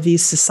all of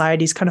these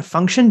societies kind of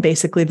function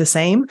basically the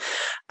same,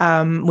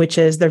 which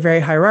is they're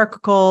very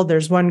hierarchical.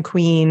 There's one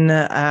queen,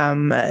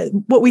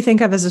 what we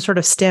think of as a sort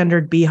of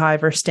standard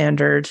beehive or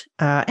standard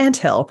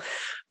anthill.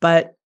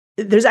 But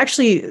there's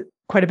actually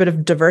quite a bit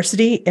of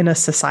diversity in a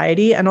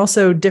society, and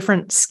also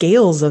different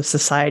scales of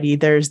society.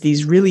 There's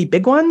these really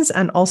big ones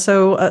and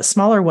also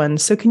smaller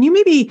ones. So can you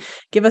maybe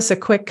give us a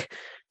quick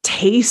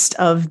taste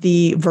of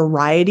the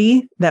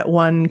variety that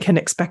one can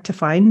expect to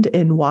find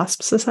in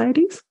wasp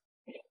societies?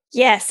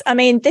 Yes. I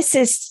mean,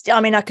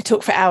 I could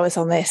talk for hours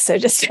on this, so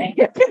just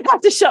you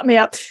have to shut me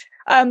up.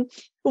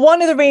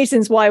 One of the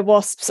reasons why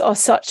wasps are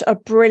such a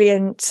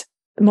brilliant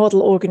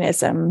model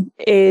organism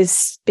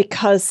is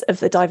because of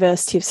the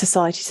diversity of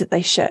societies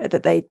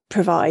that they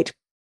provide.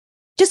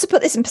 Just to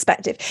put this in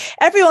perspective,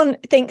 everyone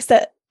thinks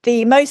that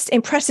the most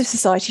impressive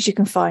societies you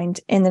can find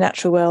in the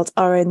natural world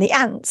are in the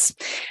ants.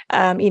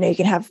 You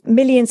can have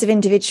millions of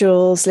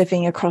individuals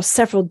living across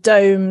several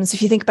domes.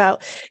 If you think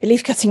about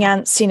leaf-cutting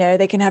ants,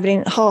 they can have it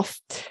in half,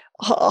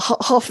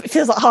 it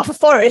feels like half a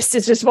forest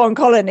is just one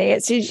colony.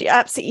 It's usually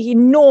absolutely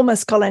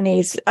enormous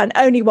colonies and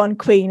only one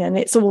queen, and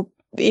it's all,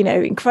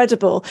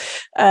 incredible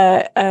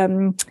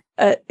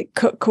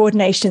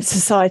coordination of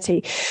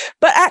society.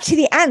 But actually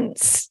the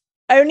ants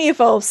only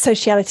evolved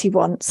sociality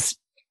once,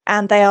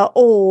 and they are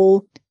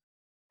all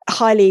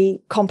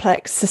highly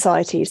complex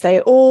societies.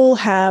 They all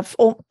have,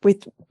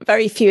 with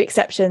very few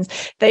exceptions,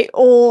 they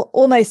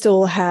almost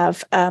all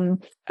have a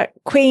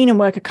queen and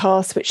worker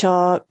caste, which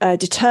are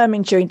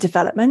determined during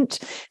development.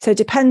 So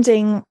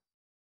depending,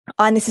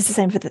 and this is the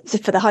same for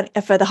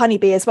the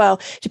honeybee as well,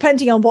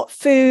 depending on what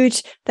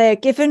food they are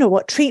given or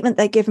what treatment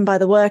they're given by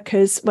the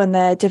workers when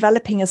they're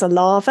developing as a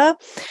larva,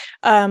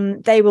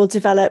 they will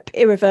develop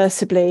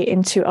irreversibly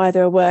into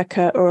either a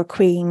worker or a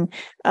queen,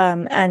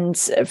 and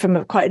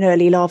from quite an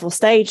early larval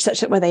stage,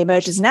 such that when they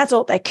emerge as an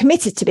adult, they're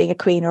committed to being a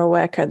queen or a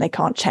worker and they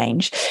can't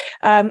change.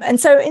 And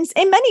so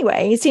in many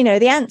ways,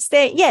 the ants,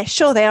 they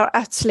are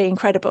absolutely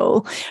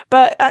incredible,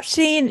 but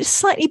actually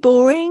slightly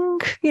boring.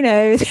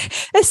 They're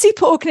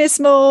super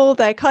organismal.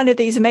 They're kind of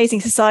these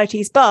amazing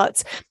societies,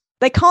 but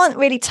they can't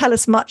really tell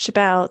us much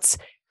about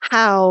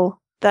how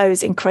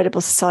those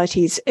incredible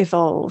societies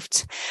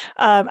evolved.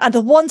 And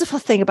the wonderful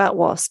thing about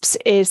wasps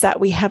is that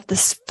we have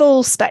this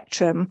full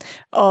spectrum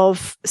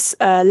of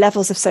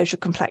levels of social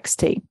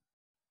complexity,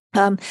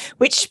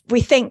 which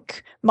we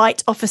think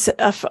might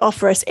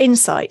offer us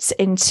insights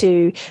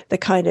into the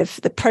kind of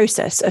the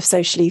process of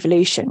social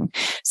evolution.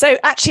 So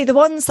actually the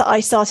ones that I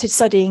started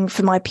studying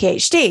for my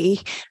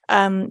PhD,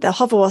 the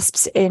hover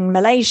wasps in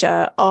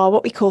Malaysia, are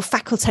what we call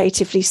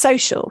facultatively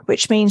social,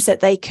 which means that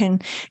they can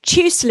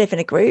choose to live in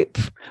a group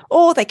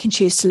or they can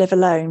choose to live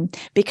alone,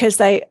 because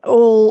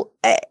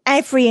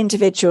every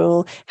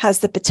individual has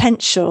the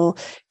potential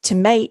to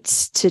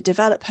mate, to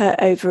develop her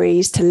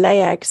ovaries, to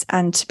lay eggs,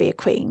 and to be a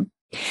queen.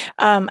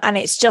 And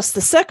it's just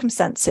the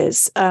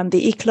circumstances,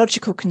 the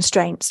ecological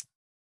constraints,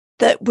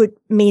 that would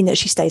mean that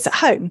she stays at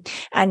home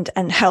and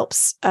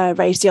helps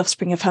raise the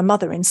offspring of her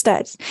mother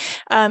instead.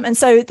 And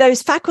so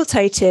those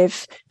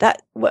facultative,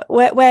 that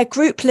where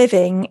group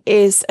living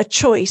is a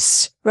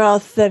choice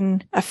rather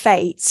than a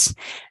fate,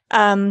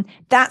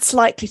 that's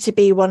likely to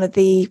be one of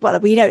the,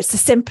 we know it's the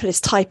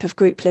simplest type of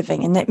group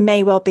living, and it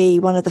may well be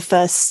one of the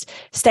first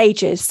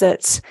stages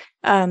that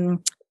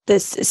the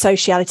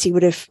sociality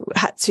would have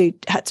had to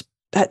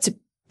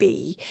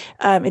be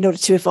in order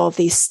to evolve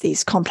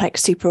these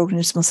complex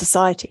superorganismal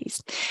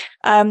societies.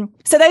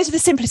 So those are the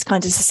simplest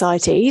kinds of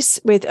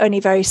societies with only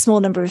a very small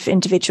number of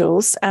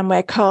individuals, and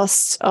where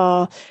castes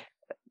are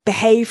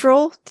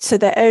behavioral, so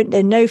there are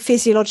no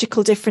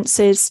physiological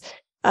differences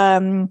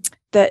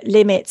that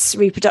limits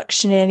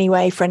reproduction in any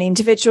way for any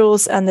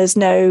individuals, and there's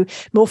no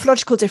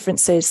morphological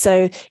differences.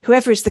 So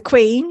whoever is the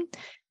queen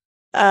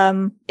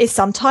is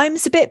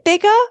sometimes a bit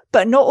bigger,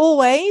 but not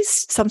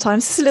always.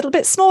 Sometimes it's a little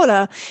bit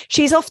smaller.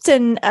 She's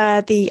often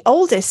the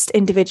oldest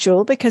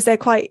individual, because they're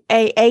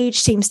age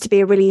seems to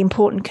be a really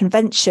important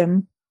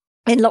convention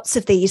in lots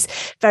of these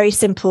very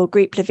simple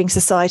group living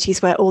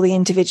societies where all the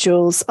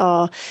individuals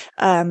are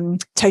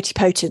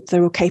totipotent,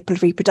 they're all capable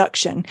of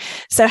reproduction.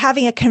 So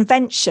having a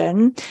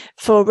convention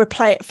for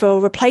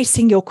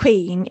replacing your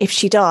queen if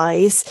she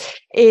dies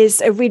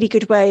is a really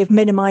good way of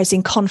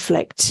minimizing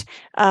conflict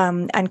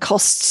and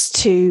costs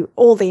to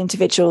all the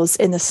individuals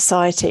in the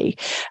society.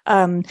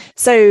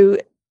 So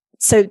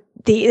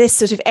this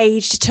sort of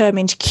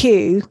age-determined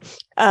queue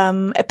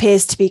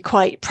appears to be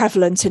quite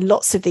prevalent in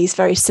lots of these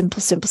very simple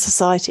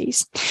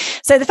societies.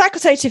 So the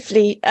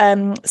facultatively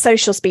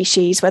social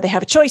species, where they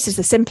have a choice, is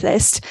the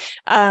simplest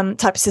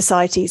type of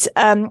societies.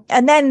 And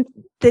then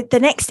the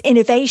next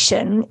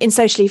innovation in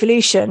social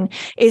evolution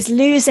is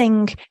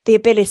losing the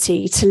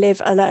ability to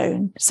live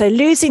alone. So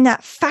losing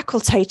that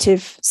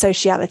facultative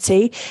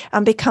sociality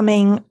and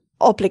becoming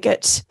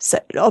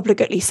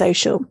obligately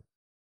social,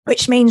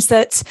 which means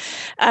that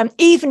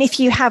even if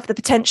you have the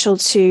potential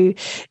to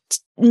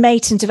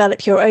mate and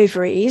develop your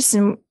ovaries,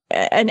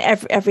 and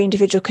every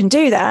individual can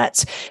do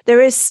that,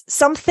 there is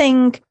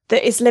something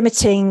that is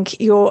limiting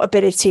your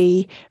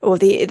ability or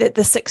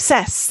the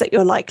success that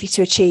you're likely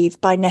to achieve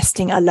by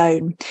nesting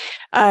alone.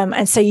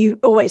 And so you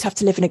always have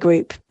to live in a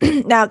group.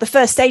 Now, the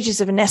first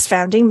stages of a nest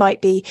founding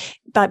might be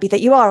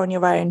that you are on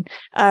your own.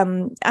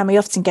 And we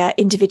often get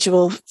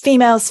individual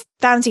females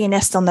founding a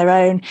nest on their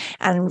own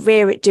and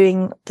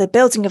doing the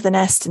building of the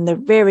nest and the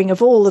rearing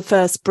of all the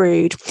first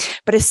brood.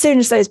 But as soon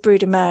as those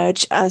brood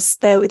emerge, as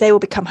they will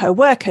become her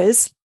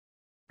workers,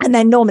 and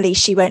then normally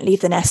she won't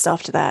leave the nest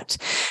after that.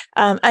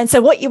 And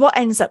so what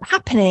ends up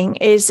happening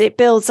is it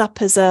builds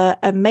up as a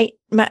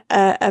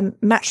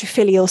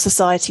matrifilial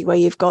society, where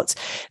you've got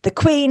the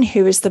queen,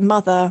 who is the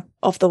mother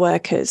of the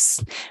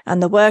workers,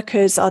 and the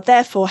workers are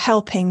therefore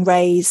helping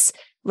raise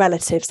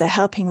relatives. They're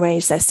helping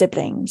raise their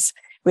siblings,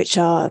 which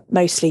are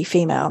mostly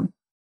female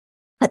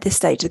at this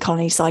stage of the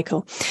colony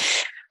cycle.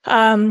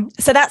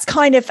 So that's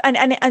kind of,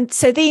 and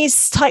so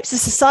these types of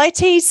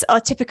societies are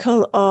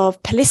typical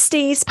of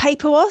Polistes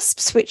paper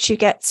wasps, which you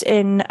get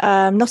in,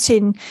 not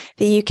in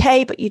the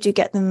UK, but you do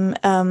get them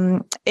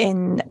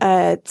in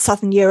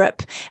Southern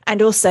Europe.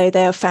 And also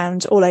they are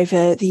found all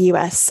over the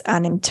US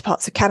and into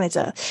parts of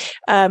Canada.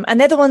 And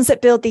they're the ones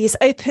that build these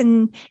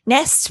open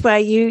nests where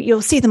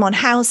you'll see them on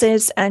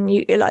houses, and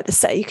you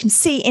can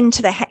see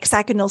into the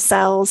hexagonal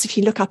cells. If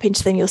you look up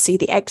into them, you'll see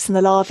the eggs and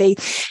the larvae.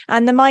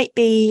 And there might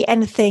be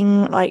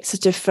anything like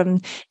sort of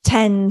from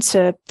 10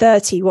 to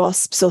 30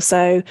 wasps or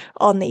so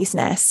on these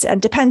nests.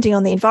 And depending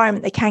on the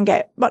environment, they can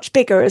get much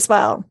bigger as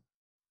well.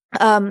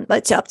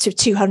 Up to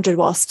 200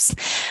 wasps.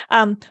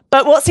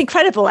 But what's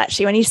incredible,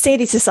 actually, when you see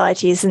these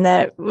societies and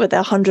they're with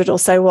 100 or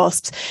so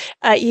wasps,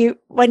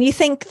 when you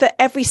think that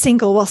every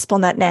single wasp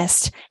on that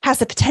nest has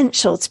the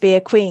potential to be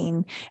a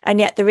queen, and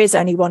yet there is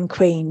only one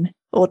queen.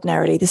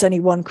 Ordinarily, there's only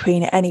one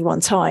queen at any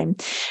one time.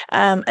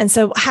 And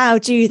so how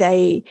do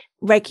they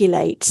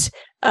regulate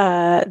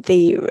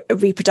the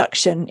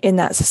reproduction in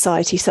that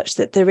society such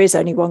that there is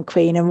only one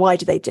queen, and why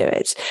do they do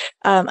it?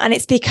 And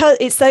it's because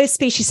it's those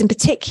species in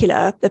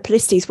particular, the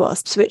Polistes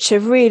wasps, which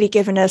have really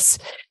given us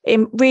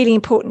really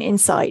important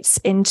insights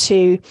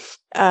into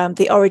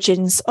the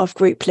origins of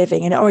group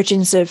living and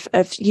origins of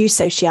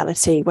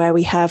eusociality, where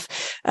we have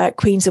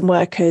queens and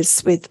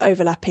workers with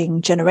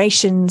overlapping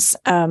generations,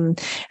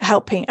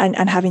 helping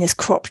and having this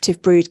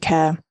cooperative brood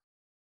care.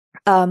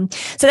 So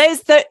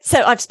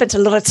I've spent a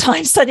lot of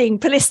time studying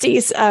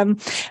Polistes,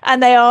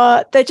 and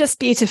they're just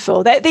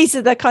beautiful. These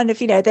are the kind of,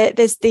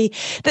 there's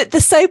the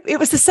soap. It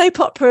was the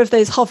soap opera of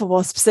those hover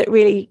wasps that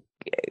really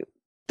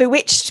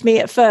bewitched me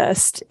at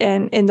first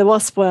in the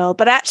wasp world.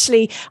 But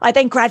actually, I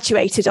then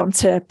graduated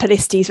onto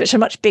Polistes, which are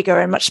much bigger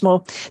and much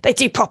more. They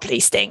do properly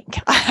stink.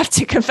 I have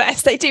to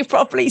confess, they do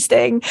properly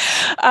sting.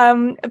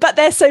 But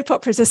their soap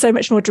operas are so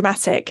much more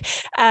dramatic.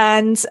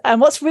 And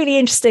what's really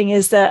interesting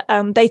is that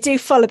they do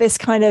follow this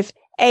kind of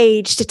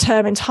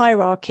age-determined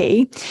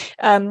hierarchy.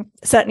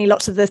 Certainly,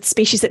 lots of the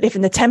species that live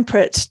in the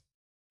temperate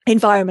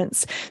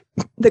environments,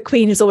 the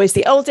queen is always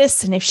the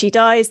oldest, and if she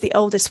dies, the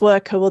oldest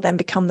worker will then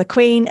become the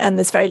queen, and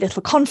there's very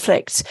little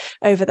conflict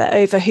over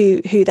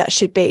who that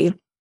should be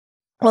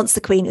once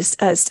the queen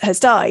has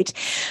died.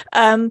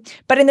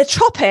 But in the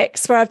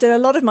tropics, where I've done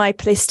a lot of my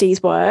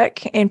Polistes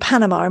work, in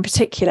Panama in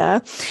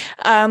particular,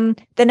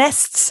 the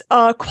nests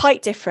are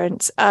quite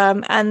different.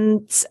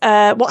 And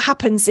what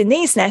happens in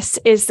these nests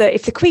is that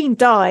if the queen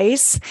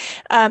dies,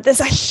 there's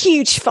a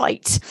huge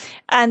fight.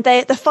 And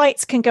the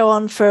fights can go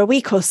on for a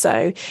week or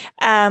so.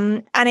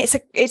 And it's a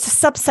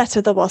subset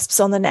of the wasps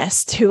on the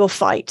nest who will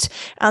fight.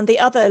 And the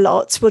other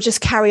lot will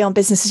just carry on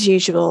business as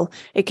usual,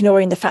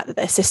 ignoring the fact that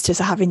their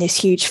sisters are having this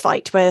huge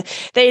fight where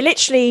they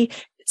literally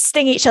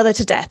sting each other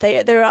to death.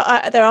 There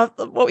are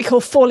what we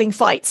call falling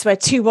fights, where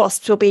two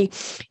wasps will be,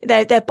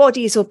 their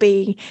bodies will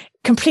be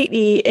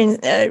completely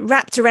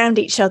wrapped around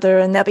each other,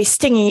 and they'll be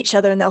stinging each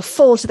other, and they'll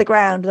fall to the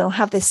ground, and they'll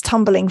have this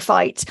tumbling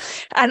fight.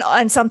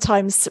 And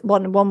sometimes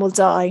one will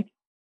die.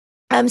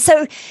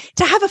 So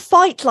to have a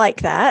fight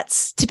like that,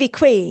 to be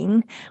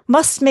queen,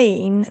 must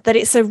mean that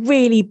it's a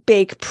really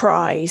big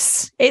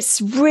prize. It's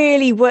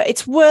really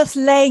it's worth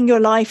laying your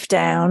life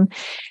down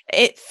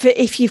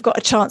if you've got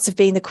a chance of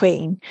being the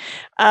queen.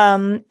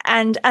 And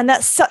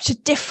that's such a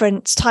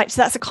different type.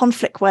 So that's a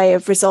conflict way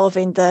of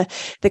resolving the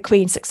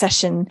queen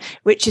succession,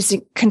 which is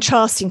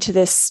contrasting to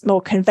this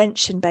more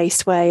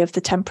convention-based way of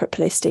the temperate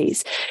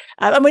Polistes.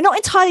 And we're not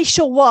entirely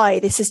sure why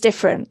this is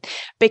different,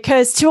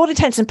 because to all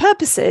intents and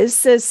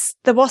purposes,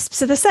 the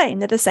wasps are the same.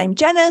 They're the same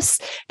genus.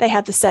 They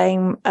have the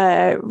same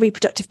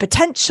reproductive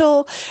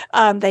potential.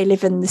 They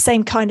live in the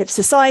same kind of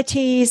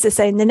societies.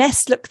 The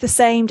nests look the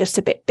same, just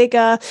a bit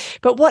bigger.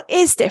 But what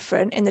is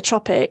different in the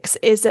tropics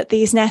is that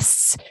these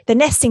nests, the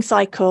nesting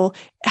cycle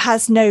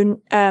has no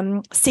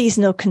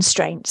seasonal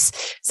constraints.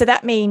 So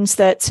that means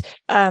that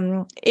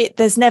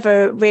there's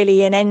never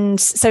really an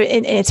end. So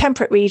in a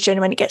temperate region,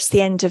 when it gets to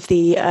the end of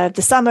the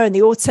summer and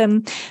the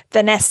autumn,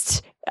 the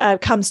nest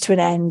comes to an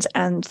end,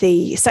 and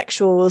the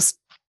sexuals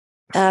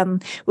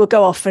will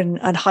go off and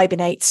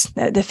hibernate.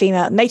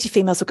 The mated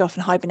females will go off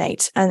and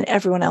hibernate, and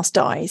everyone else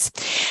dies.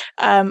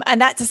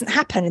 And that doesn't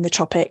happen in the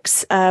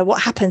tropics.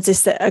 What happens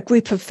is that a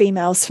group of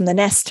females from the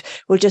nest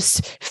will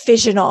just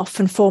fission off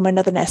and form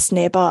another nest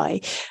nearby.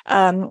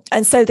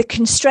 And so the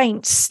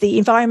constraints, the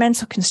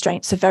environmental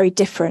constraints, are very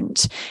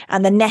different,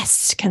 and the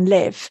nests can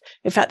live.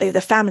 In fact,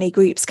 the family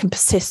groups can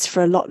persist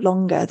for a lot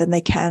longer than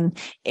they can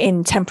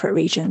in temperate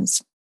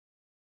regions.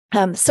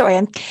 Sorry,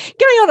 I'm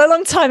going on a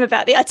long time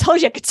about I told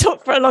you I could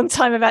talk for a long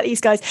time about these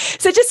guys.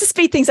 So just to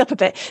speed things up a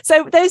bit.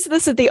 So those are the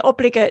sort of the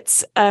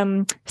obligate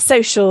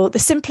the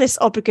simplest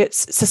obligate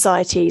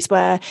societies,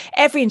 where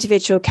every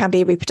individual can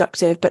be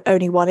reproductive, but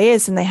only one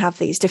is, and they have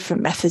these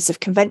different methods of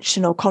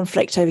conventional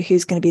conflict over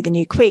who's going to be the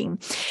new queen.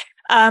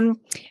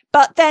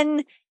 But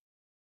then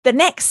the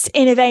next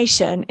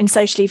innovation in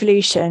social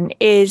evolution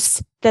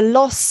is the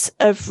loss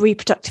of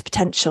reproductive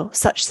potential,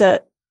 such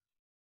that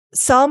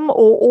some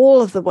or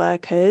all of the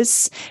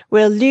workers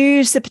will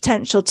lose the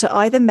potential to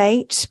either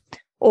mate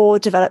or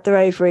develop their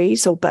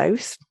ovaries, or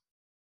both.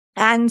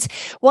 And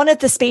one of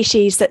the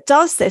species that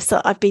does this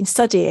that I've been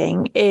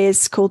studying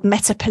is called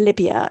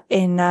Metapolybia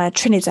in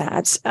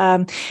Trinidad.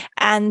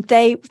 And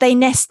they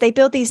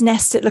build these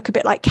nests that look a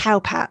bit like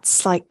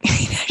cowpats, like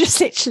just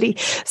literally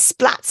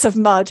splats of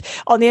mud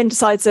on the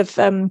undersides of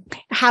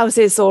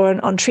houses or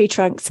on tree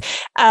trunks.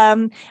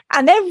 And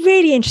they're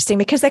really interesting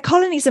because their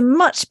colonies are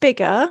much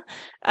bigger.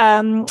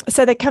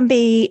 So there can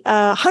be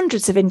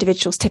hundreds of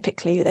individuals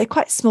typically. They're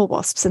quite small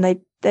wasps, and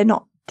they're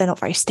not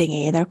very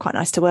stingy, and they're quite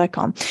nice to work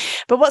on.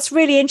 But what's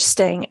really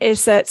interesting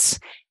is that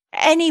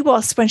any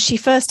wasp, when she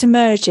first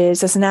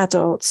emerges as an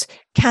adult,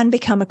 can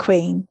become a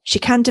queen. She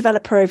can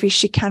develop her ovaries,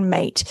 she can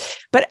mate.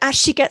 But as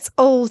she gets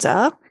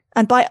older,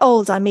 and by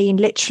old, I mean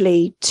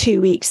literally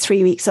 2 weeks,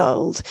 3 weeks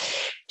old,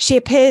 she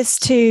appears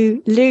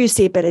to lose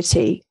the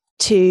ability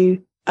to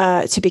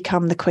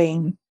become the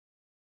queen.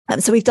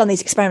 So we've done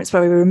these experiments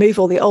where we remove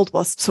all the old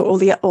wasps or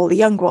all the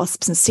young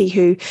wasps and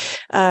see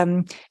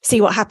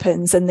what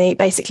happens. And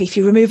basically, if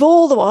you remove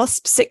all the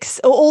wasps,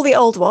 all the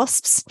old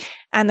wasps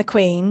and the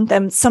queen,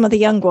 then some of the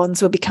young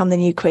ones will become the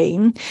new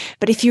queen.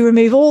 But if you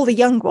remove all the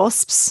young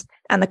wasps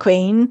and the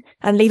queen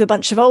and leave a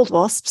bunch of old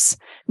wasps,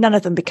 none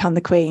of them become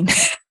the queen.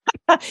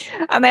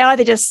 And they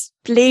either just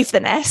leave the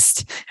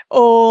nest,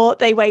 or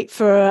they wait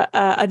for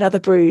another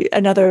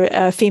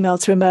female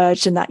to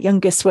emerge, and that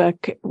youngest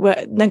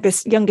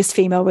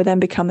female will then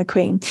become the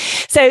queen.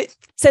 So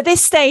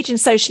this stage in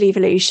social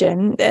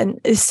evolution, and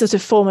this sort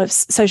of form of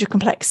social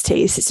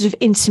complexity, this sort of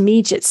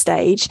intermediate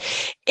stage,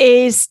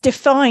 is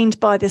defined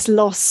by this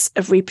loss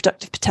of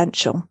reproductive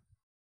potential.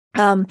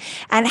 And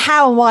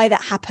how and why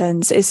that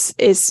happens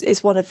is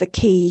one of the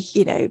key,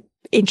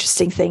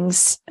 interesting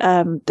things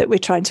that we're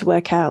trying to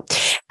work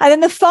out. And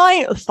then the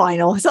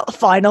final, it's not the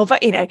final,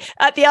 but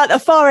at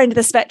the far end of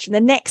the spectrum,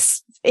 the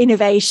next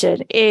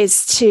innovation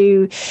is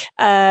to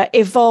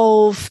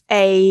evolve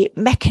a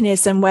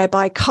mechanism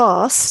whereby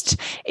caste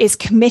is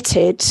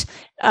committed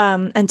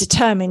and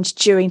determined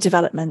during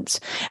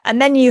development.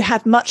 And then you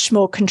have much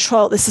more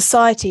control. The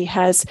society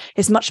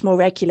is much more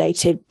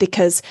regulated,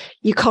 because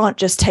you can't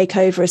just take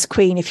over as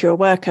queen if you're a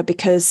worker,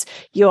 because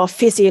you are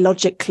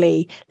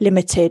physiologically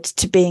limited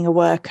to being a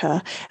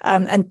worker.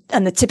 And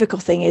the typical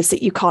thing is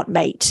that you can't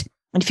mate.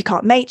 And if you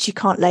can't mate, you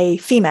can't lay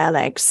female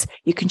eggs.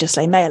 You can just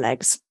lay male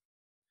eggs.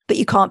 But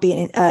you can't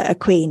be a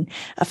queen,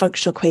 a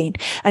functional queen.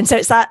 And so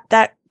it's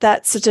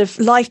that sort of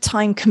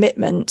lifetime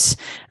commitment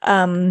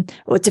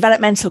or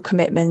developmental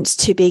commitment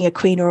to being a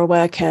queen or a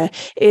worker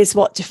is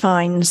what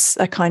defines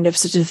a kind of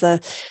sort of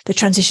the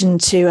transition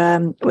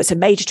to it's a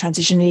major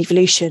transition in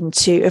evolution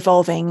to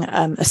evolving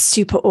a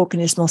super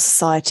organismal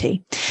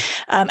society.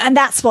 And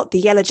that's what the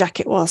yellow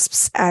jacket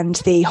wasps and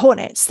the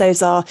hornets,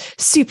 those are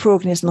super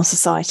organismal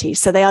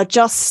societies. So they are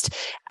just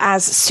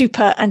as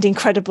super and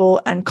incredible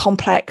and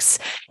complex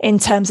in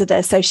terms of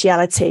their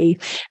sociality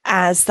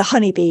as the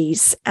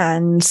honeybees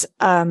and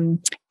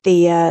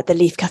the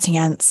leaf cutting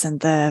ants and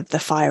the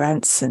fire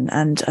ants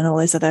and all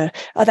those other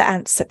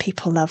ants that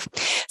people love.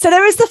 So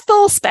there is the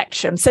full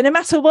spectrum. So no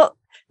matter what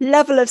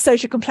level of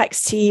social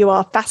complexity you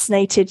are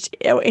fascinated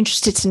or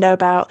interested to know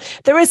about,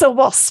 there is a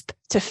wasp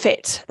to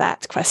fit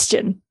that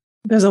question.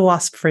 There's a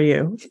wasp for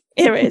you.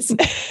 There is.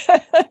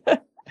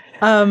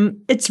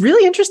 It's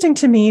really interesting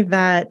to me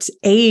that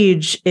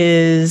age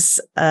is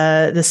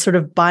this sort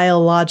of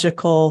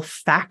biological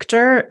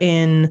factor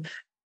in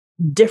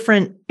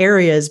different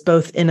areas,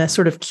 both in a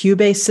sort of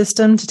queue-based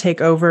system to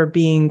take over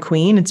being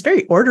queen. It's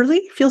very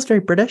orderly, feels very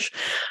British.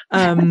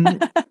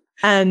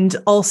 And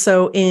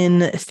also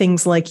in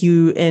things like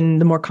in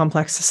the more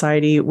complex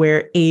society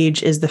where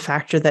age is the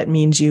factor that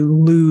means you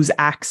lose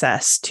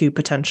access to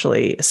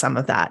potentially some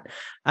of that.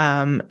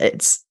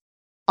 It's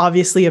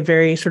obviously a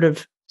very sort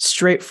of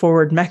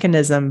straightforward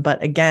mechanism.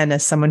 But again,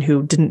 as someone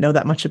who didn't know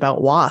that much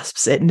about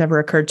wasps, it never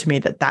occurred to me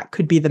that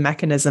could be the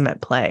mechanism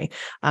at play.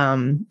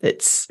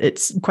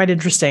 It's quite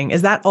interesting.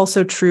 Is that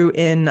also true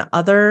in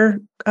other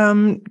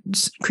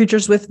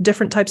creatures with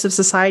different types of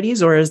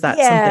societies, or is that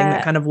something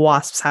that kind of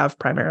wasps have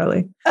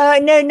primarily?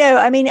 No.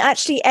 I mean,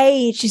 actually,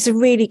 age is a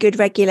really good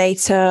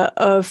regulator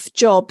of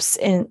jobs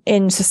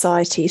in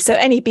society. So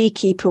any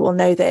beekeeper will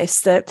know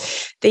this,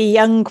 that the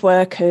young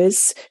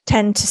workers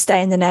tend to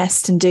stay in the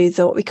nest and do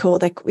what we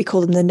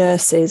call them the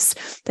nurses.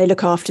 They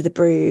look after the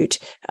brood,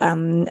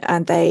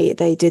 and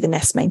they do the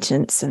nest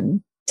maintenance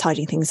and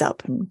tidying things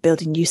up and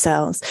building new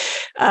cells.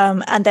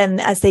 And then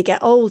as they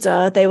get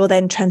older, they will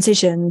then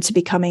transition to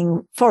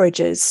becoming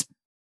foragers.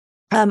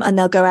 And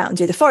they'll go out and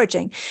do the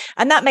foraging.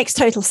 And that makes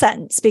total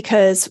sense,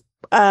 because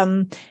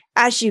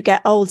as you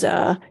get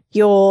older,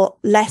 you're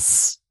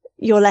less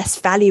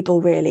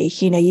valuable, really.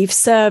 You've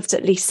served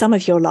at least some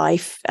of your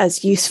life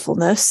as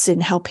usefulness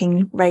in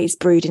helping raise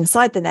brood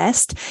inside the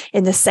nest,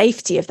 in the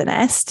safety of the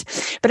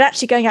nest. But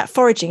actually going out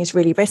foraging is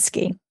really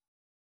risky.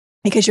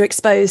 because you're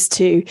exposed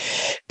to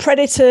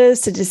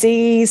predators, to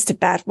disease, to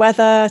bad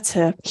weather,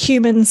 to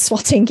humans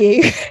swatting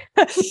you.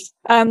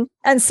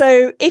 And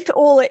so if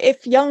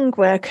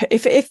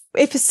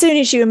as soon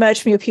as you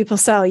emerged from your pupal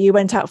cell, you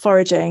went out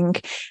foraging,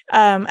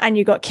 and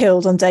you got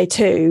killed on day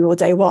 2 or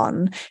day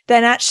 1,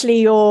 then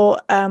actually your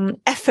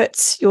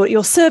efforts,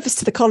 your service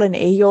to the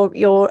colony,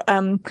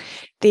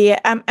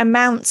 the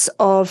amounts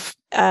of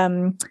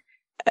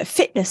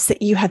fitness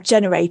that you have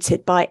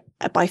generated by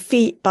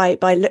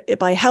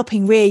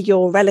helping rear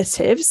your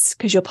relatives,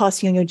 because you're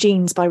passing on your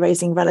genes by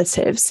raising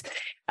relatives,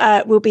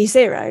 will be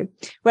 0.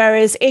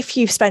 Whereas if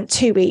you've spent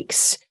 2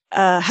 weeks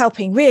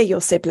helping rear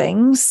your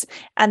siblings,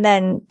 and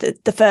then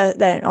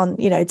then on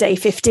day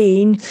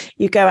 15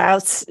 you go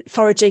out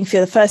foraging for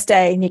the first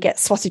day and you get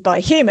swatted by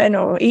a human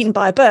or eaten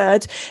by a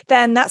bird,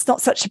 then that's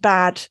not such a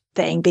bad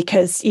thing,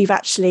 because you've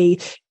actually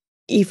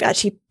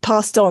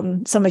passed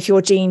on some of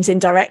your genes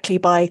indirectly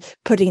by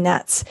putting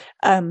that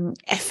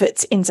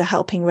effort into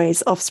helping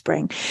raise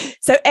offspring.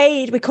 So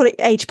we call it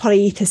age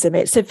polytheism.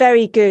 It's a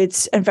very good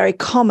and very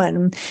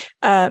common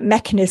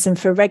mechanism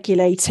for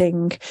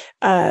regulating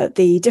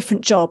the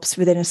different jobs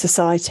within a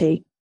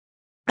society.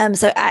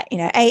 So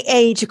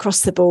age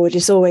across the board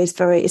is always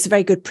it's a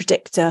very good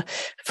predictor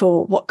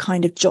for what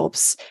kind of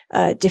jobs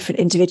different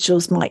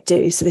individuals might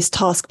do. So this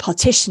task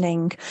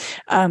partitioning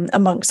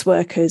amongst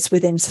workers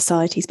within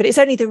societies, but it's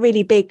only the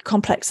really big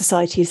complex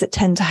societies that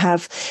tend to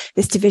have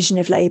this division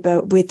of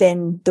labour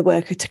within the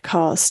worker to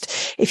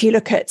caste. If you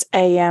look at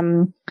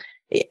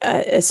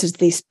sort of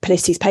these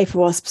Polistes paper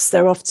wasps,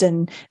 they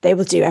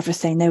will do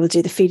everything. They will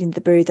do the feeding of the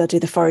brood, they'll do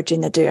the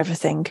foraging, they'll do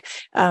everything.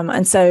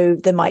 And so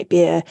there might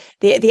be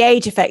the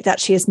age effect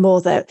actually is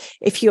more that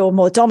if you're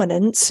more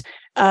dominant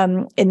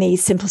in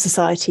these simple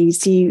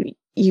societies,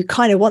 you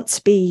kind of want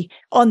to be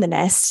on the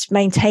nest,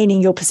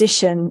 maintaining your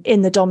position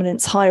in the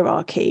dominance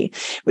hierarchy,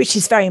 which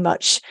is very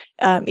much,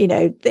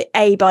 the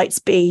A bites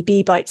B,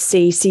 B bites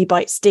C, C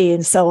bites D,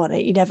 and so on.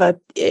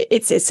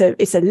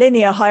 It's a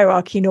linear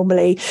hierarchy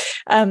normally.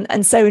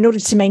 And so in order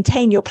to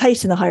maintain your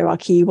place in the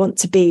hierarchy, you want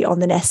to be on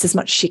the nest as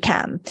much as you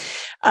can.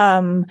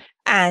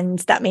 And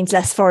that means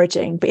less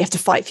foraging, but you have to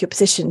fight for your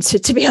position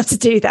to be able to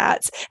do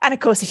that. And of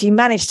course, if you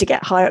manage to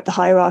get higher up the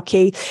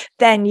hierarchy,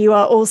 then you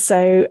are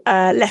also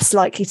less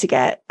likely to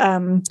get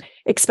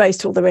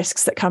exposed to all the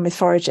risks that come with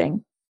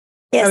foraging.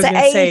 I was going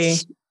to say,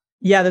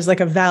 there's like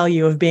a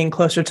value of being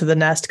closer to the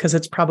nest because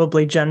it's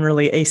probably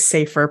generally a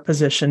safer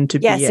position to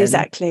be in. Yes,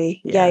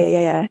 exactly.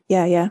 Yeah.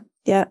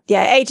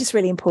 Age is a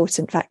really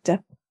important factor.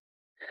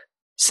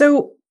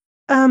 So,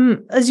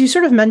 as you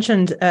sort of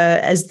mentioned,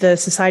 as the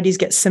societies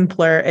get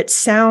simpler, it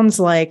sounds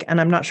like, and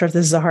I'm not sure if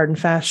this is a hard and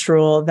fast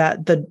rule,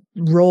 that the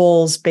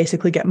roles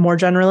basically get more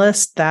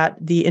generalist, that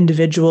the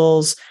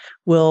individuals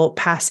will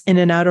pass in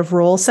and out of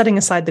roles, setting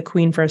aside the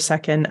queen for a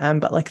second,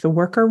 but like the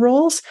worker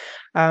roles,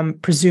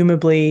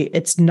 presumably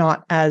it's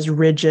not as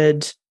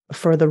rigid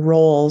for the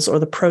roles or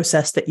the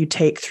process that you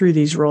take through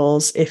these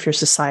roles if your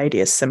society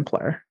is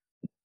simpler.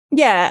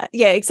 Yeah,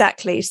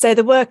 exactly. So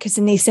the workers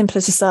in these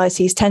simpler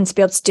societies tend to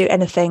be able to do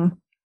anything.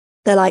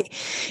 They're like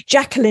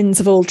Jacquelines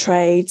of all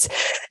trades,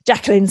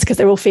 Jacquelines because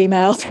they're all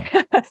female.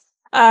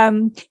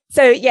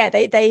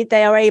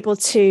 They are able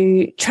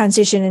to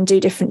transition and do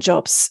different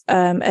jobs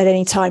at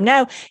any time.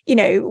 Now,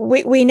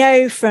 we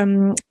know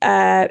from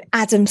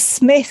Adam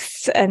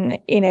Smith and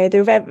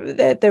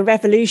the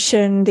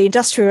revolution, the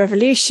Industrial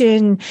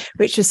Revolution,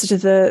 which was sort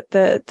of the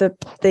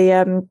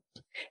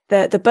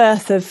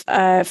birth of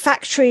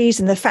factories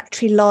and the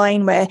factory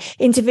line, where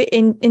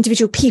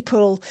individual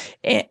people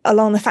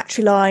along the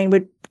factory line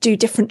would do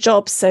different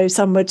jobs. So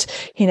some would,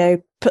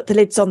 put the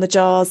lids on the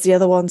jars, the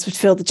other ones would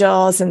fill the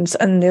jars, and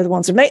the other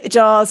ones would make the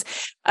jars.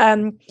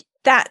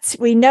 That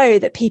we know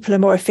that people are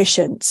more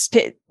efficient.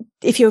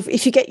 If you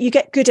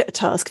get good at a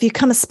task, if you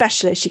become a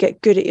specialist, you get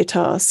good at your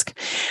task.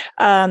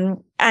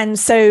 And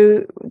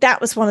so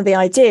that was one of the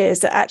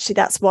ideas, that actually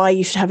that's why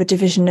you should have a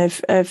division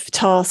of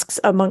tasks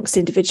amongst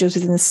individuals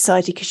within the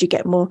society, because you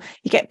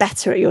get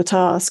better at your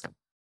task.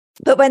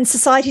 But when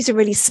societies are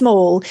really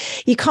small,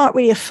 you can't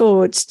really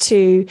afford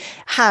to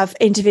have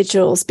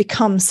individuals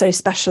become so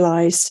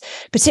specialised,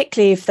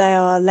 particularly if they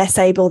are less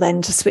able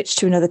then to switch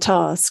to another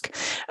task.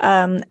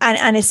 And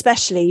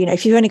especially,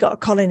 if you've only got a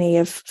colony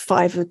of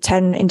 5 or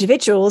 10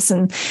 individuals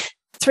and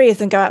 3 of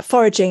them go out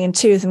foraging and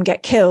 2 of them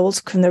get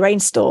killed from the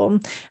rainstorm,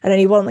 and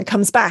only 1 that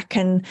comes back,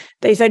 and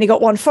they've only got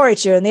 1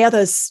 forager, and the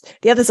others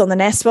on the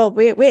nest, well,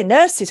 we're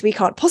nurses, we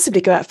can't possibly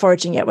go out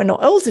foraging yet, we're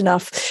not old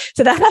enough.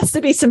 So there has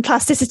to be some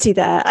plasticity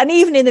there. And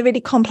even in the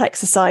really complex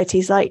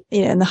societies, like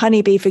in the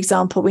honeybee, for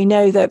example, we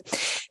know that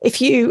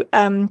if you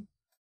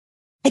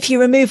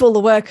remove all the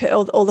work,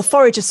 all the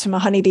foragers from a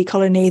honeybee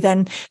colony,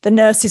 then the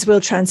nurses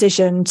will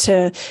transition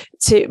to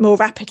more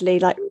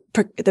rapidly,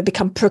 they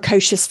become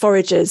precocious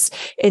foragers,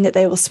 in that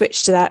they will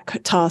switch to that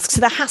task.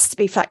 So there has to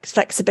be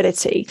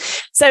flexibility.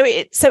 So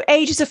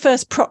age is a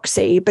first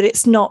proxy, but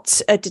it's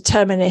not a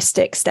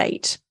deterministic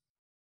state.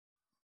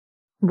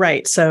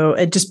 Right. So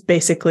it just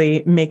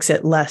basically makes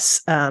it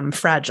less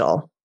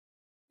fragile.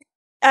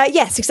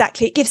 Yes,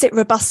 exactly. It gives it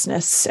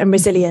robustness and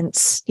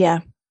resilience. Yeah.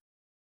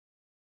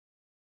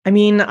 I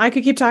mean, I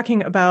could keep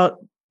talking about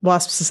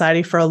Wasp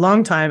Society for a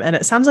long time, and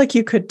it sounds like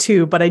you could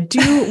too, but I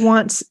do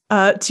want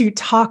to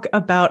talk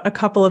about a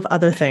couple of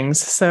other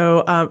things.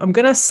 So I'm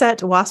going to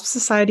set Wasp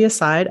Society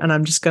aside, and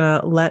I'm just going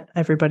to let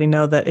everybody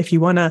know that if you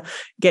want to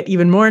get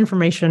even more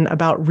information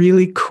about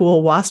really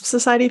cool Wasp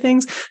Society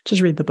things,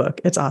 just read the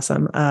book. It's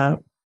awesome.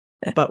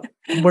 But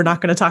we're not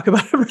going to talk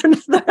about it for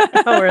another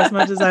hour as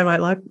much as I might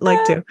like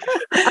to.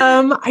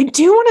 I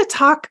do want to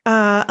talk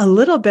a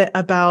little bit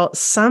about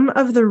some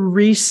of the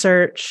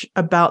research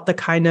about the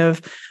kind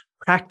of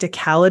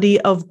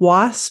practicality of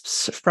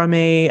wasps from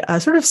a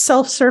sort of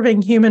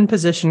self-serving human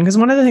position. Because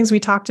one of the things we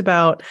talked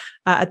about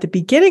at the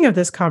beginning of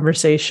this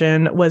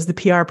conversation was the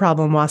PR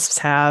problem wasps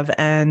have.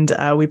 And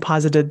we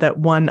posited that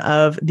one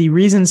of the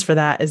reasons for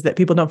that is that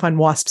people don't find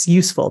wasps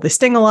useful. They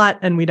sting a lot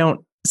and we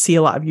don't see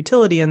a lot of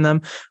utility in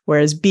them,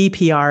 whereas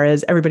BPR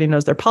is everybody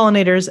knows they're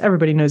pollinators,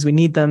 everybody knows we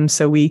need them,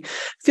 so we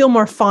feel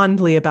more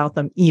fondly about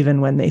them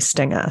even when they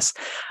sting us.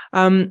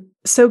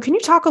 So can you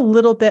talk a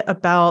little bit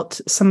about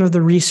some of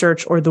the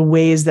research or the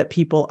ways that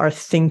people are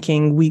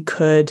thinking we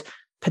could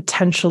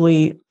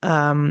potentially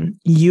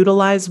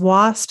utilize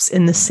wasps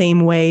in the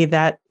same way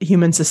that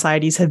human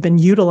societies have been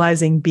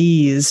utilizing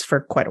bees for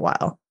quite a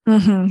while?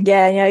 Mm-hmm.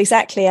 Yeah,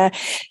 exactly.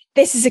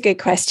 This is a good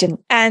question.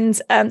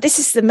 And this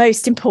is the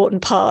most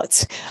important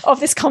part of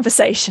this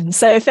conversation.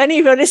 So if any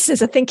of your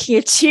listeners are thinking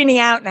of tuning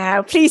out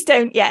now, please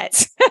don't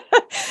yet.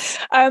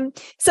 The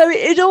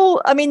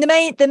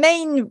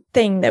main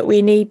thing that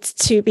we need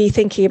to be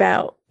thinking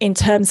about in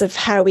terms of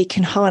how we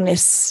can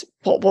harness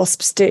what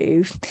wasps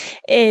do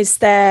is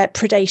their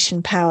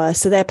predation power.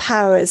 So their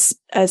power as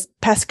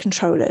pest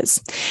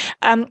controllers.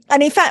 And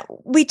in fact,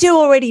 we do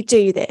already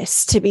do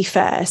this, to be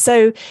fair.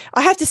 So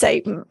I have to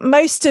say,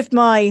 most of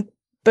my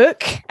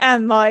book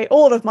and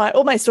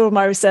almost all of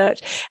my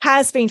research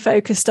has been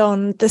focused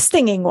on the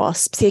stinging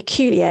wasps, the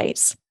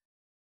aculeates.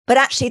 But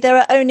actually, there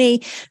are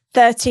only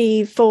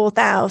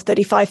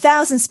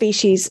 35,000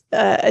 species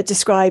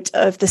described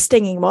of the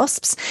stinging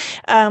wasps.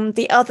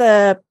 The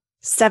other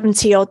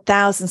 70-odd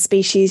thousand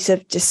species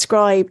of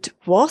described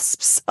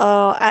wasps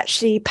are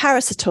actually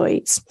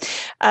parasitoids,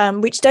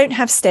 which don't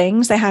have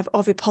stings. They have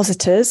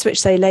ovipositors,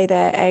 which they lay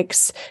their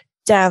eggs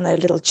down a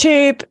little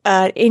tube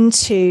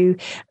into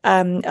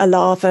a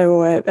larva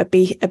or a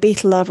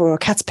beetle larva or a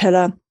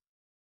caterpillar,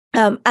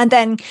 and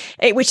then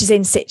which is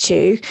in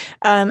situ,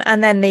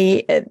 and then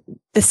the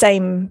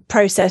same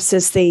process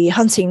as the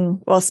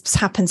hunting wasps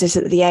happens is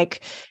that the egg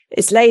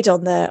is laid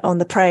on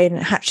the prey and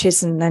it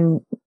hatches and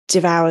then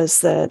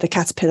devours the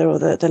caterpillar or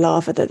the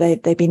larva that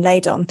they've been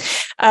laid on,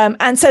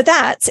 and so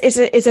that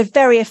is a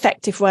very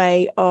effective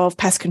way of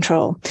pest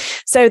control.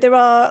 So there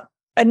are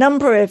a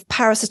number of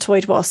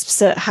parasitoid wasps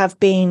that have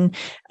been,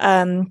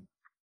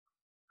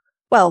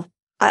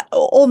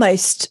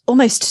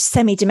 almost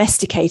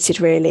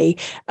semi-domesticated, really,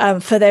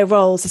 for their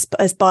roles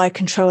as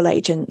biocontrol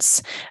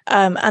agents.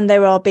 And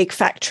there are big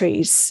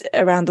factories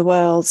around the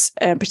world,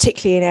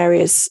 particularly in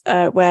areas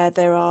where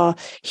there are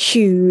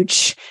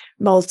huge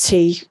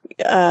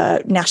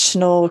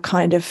multi-national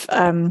kind of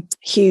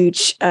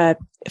huge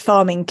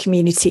farming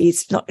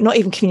communities, not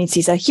even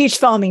communities, are huge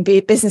farming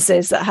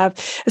businesses that have,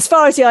 as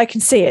far as the eye can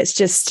see, it's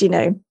just,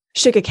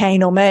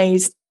 sugarcane or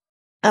maize.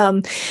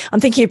 I'm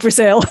thinking of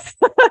Brazil.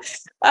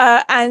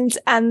 And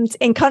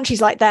in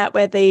countries like that,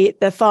 where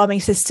the farming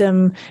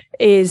system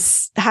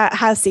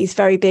has these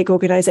very big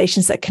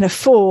organizations that can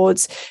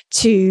afford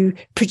to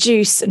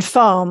produce and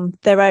farm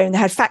their own, they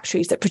had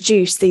factories that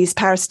produce these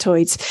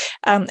parasitoids,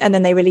 and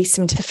then they release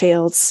them into the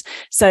fields.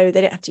 So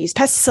they don't have to use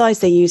pesticides,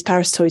 they use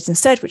parasitoids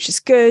instead, which is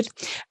good.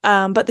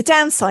 But the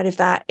downside of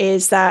that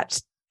is that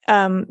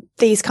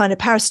these kind of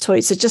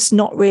parasitoids are just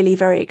not really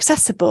very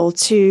accessible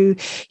to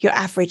your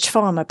average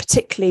farmer,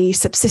 particularly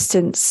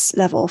subsistence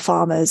level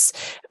farmers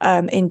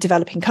in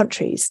developing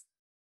countries.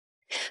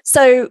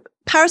 So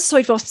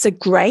parasitoid wasps are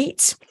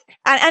great.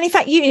 And in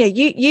fact,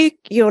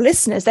 your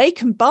listeners, you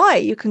can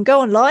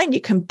go online,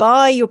 you can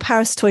buy your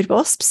parasitoid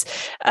wasps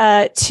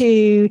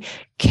to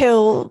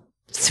kill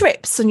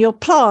thrips on your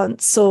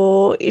plants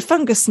or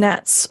fungus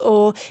gnats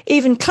or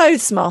even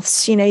clothes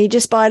moths. You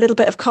just buy a little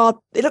bit of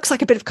it looks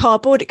like a bit of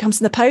cardboard. It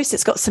comes in the post.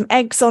 It's got some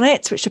eggs on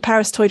it, which are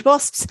parasitoid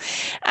wasps,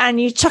 and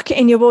you chuck it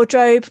in your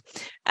wardrobe,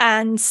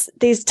 and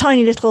these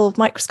tiny little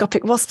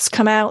microscopic wasps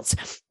come out.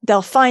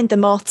 They'll find the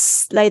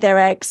moths, lay their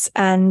eggs,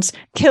 and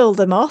kill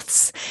the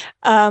moths.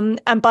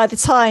 And by the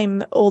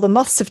time all the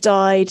moths have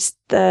died,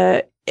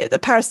 the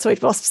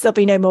parasitoid wasps, there'll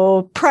be no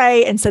more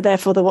prey, and so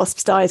therefore the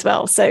wasps die as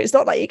well. So it's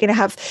not like you're going to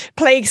have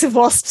plagues of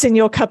wasps in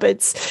your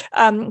cupboards.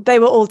 They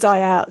will all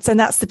die out, and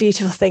that's the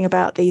beautiful thing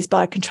about these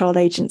biocontrol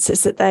agents,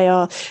 is that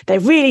they're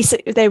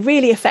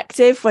really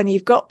effective when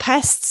you've got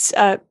pests,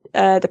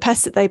 the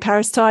pests that they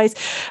parasitize,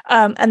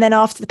 and then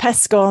after the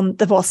pest's gone,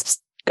 the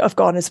wasps have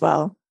gone as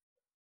well.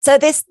 So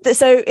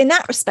in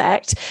that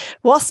respect,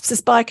 wasps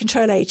as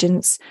biocontrol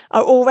agents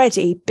are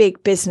already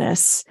big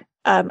business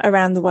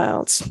around the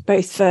world,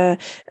 both for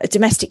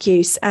domestic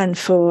use and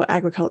for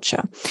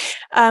agriculture.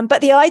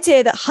 But the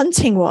idea that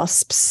hunting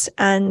wasps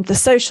and the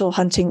social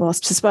hunting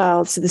wasps as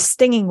well, so the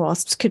stinging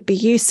wasps, could be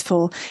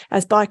useful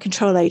as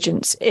biocontrol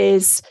agents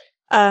is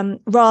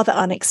rather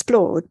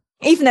unexplored,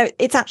 even though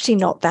it's actually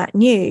not that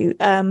new.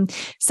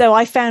 So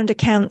I found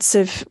accounts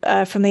of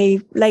from the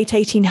late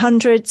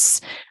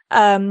 1800s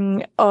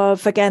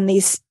of, again,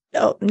 these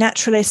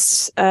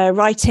naturalists'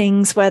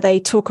 writings where they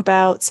talk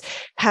about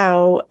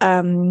how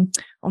on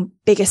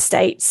big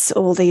estates,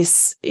 all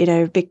these,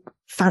 big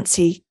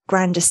fancy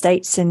grand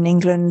estates in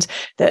England,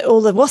 that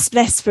all the wasp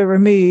nests were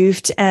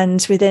removed,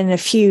 and within a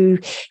few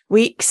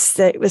weeks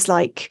it was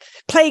like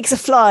plagues of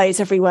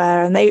flies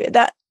everywhere. And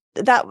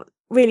that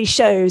really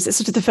shows, it's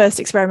sort of the first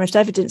experimental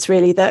evidence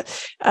really that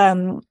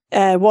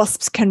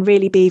wasps can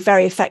really be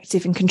very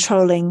effective in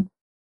controlling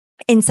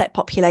insect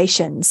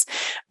populations,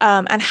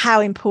 and how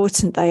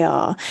important they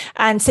are.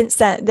 And since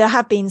then, there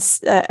have been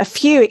a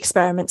few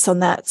experiments on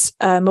that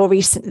more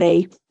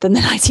recently than the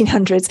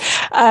 1900s,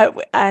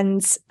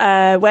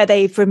 and where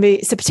they've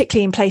removed, so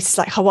particularly in places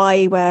like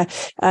Hawaii, where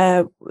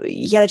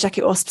yellow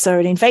jacket wasps are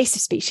an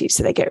invasive species,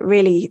 so they're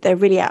really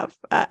out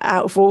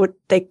of order.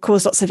 They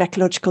cause lots of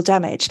ecological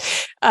damage.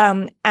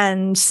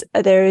 And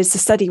there is a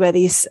study where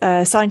these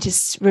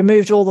scientists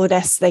removed all the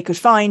nests they could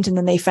find, and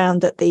then they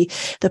found that the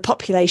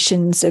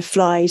populations of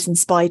flies and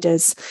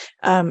spiders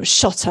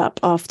shot up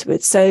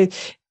afterwards. So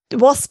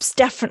wasps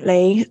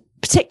definitely,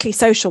 particularly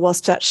social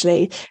wasps,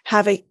 actually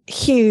have a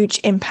huge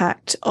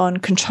impact on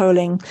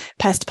controlling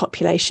pest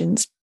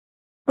populations.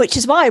 Which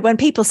is why when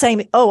people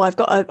say, "Oh, I've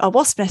got a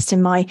wasp nest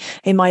in my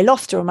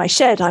loft or my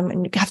shed, I'm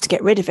going to have to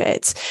get rid of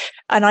it,"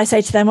 and I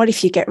say to them, "Well,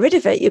 if you get rid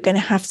of it, you're going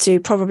to have to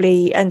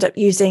probably end up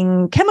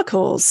using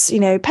chemicals,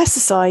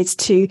 pesticides,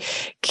 to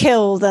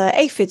kill the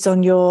aphids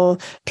on your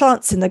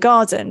plants in the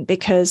garden,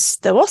 because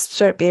the wasps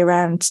won't be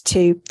around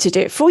to do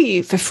it for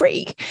you for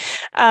free."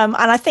 And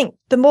I think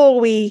the more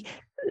we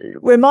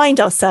remind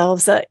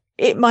ourselves that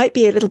it might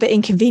be a little bit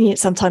inconvenient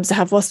sometimes to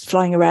have wasps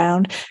flying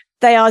around,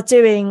 they are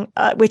doing,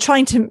 we're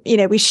trying to,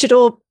 we should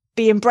all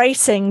be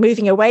embracing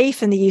moving away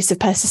from the use of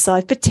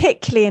pesticides,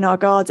 particularly in our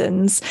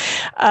gardens.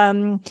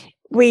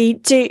 We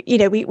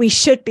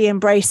should be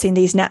embracing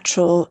these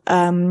natural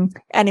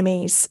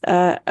enemies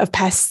of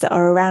pests that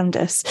are around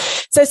us.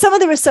 So some of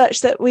the research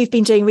that we've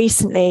been doing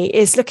recently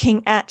is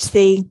looking at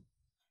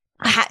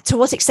to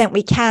what extent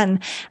we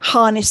can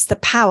harness the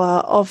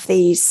power of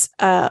these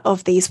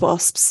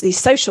wasps, these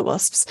social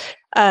wasps,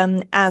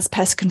 as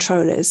pest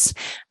controllers.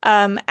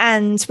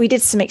 And we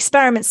did some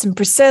experiments in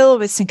Brazil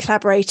with some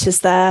collaborators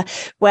there,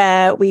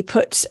 where we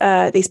put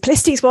these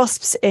Polistes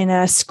wasps in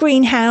a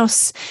screen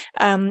house,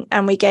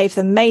 and we gave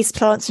them maize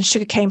plants and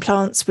sugarcane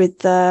plants with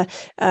the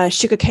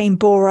sugarcane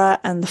borer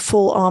and the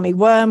fall army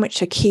worm,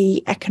 which are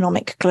key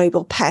economic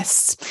global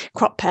pests,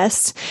 crop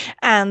pests.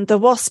 And the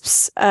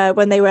wasps,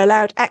 when they were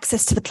allowed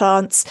access to the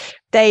plants,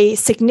 they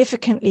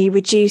significantly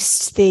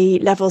reduced the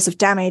levels of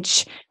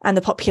damage and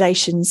the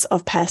populations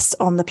of pests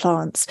on the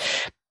plants.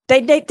 They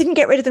didn't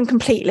get rid of them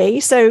completely.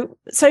 So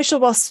social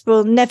wasps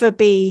will never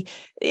be,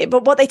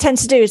 but what they tend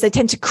to do is they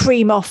tend to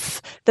cream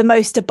off the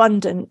most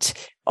abundant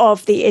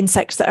of the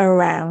insects that are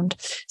around.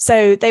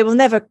 So they will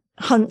never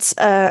hunt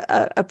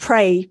a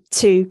prey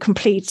to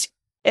complete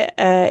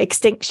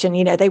extinction.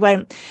 They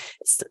won't,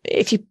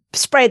 if you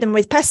spray them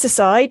with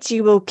pesticides,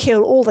 you will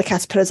kill all the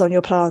caterpillars on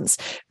your plants,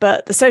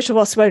 but the social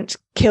wasps won't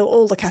kill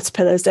all the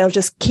caterpillars. They'll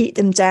just keep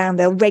them down.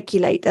 They'll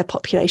regulate their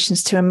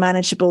populations to a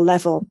manageable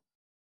level,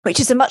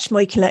 which is a much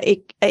more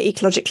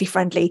ecologically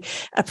friendly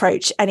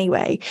approach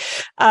anyway.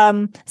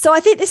 So I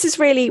think this is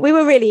we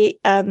were really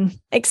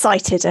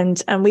excited,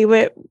 and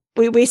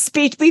we've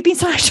been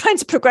trying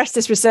to progress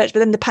this research, but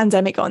then the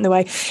pandemic got in the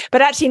way.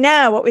 But actually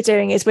now what we're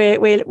doing is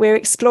we're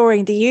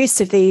exploring the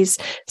use of these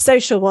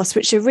social wasps,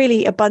 which are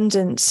really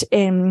abundant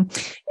in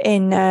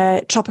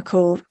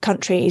tropical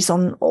countries.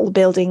 On all the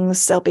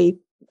buildings, they'll be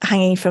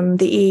hanging from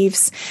the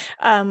eaves.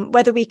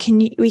 Whether we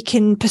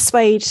can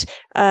persuade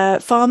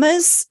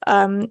farmers,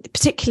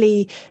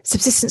 particularly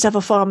subsistence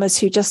level farmers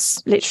who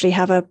just literally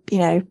have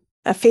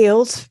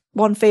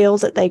one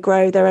field that they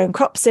grow their own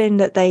crops in,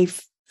 that they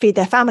feed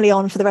their family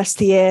on for the rest of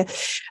the year,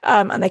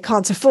 and they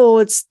can't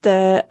afford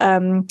the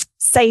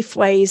safe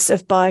ways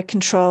of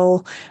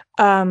biocontrol,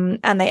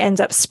 and they end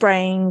up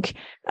spraying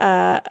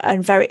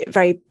and very,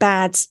 very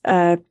bad,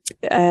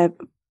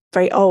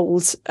 very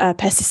old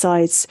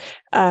pesticides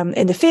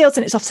in the fields,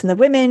 and it's often the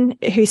women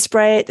who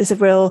spray it. There's a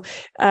real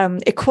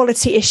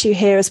equality issue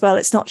here as well.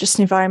 It's not just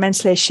an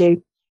environmental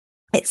issue.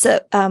 It's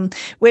that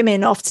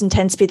women often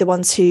tend to be the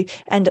ones who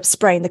end up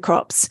spraying the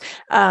crops,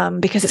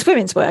 because it's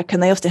women's work,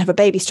 and they often have a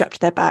baby strapped to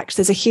their backs.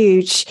 There's a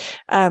huge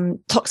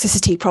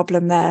toxicity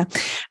problem there.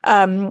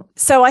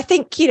 So I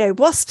think,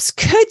 wasps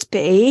could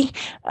be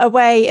a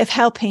way of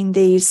helping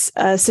these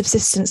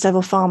subsistence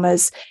level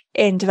farmers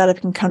in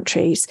developing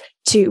countries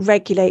to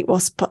regulate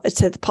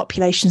to the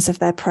populations of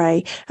their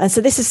prey. And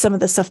so this is some of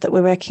the stuff that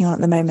we're working on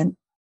at the moment.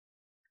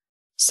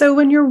 So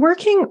when you're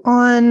working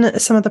on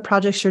some of the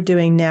projects you're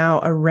doing now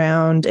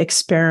around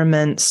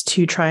experiments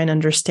to try and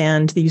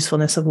understand the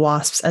usefulness of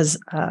wasps as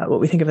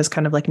what we think of as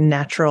kind of like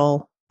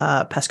natural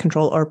pest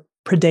control or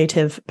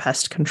predative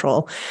pest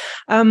control,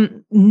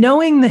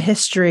 knowing the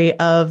history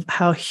of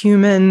how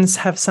humans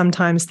have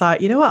sometimes thought,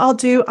 you know what I'll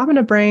do? I'm going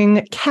to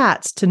bring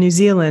cats to New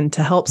Zealand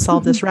to help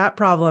solve this rat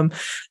problem,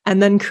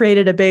 and then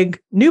created a big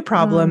new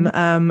problem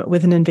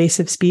with an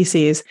invasive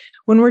species.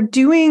 When we're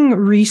doing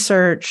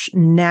research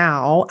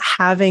now,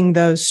 having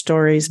those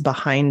stories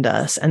behind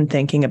us and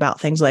thinking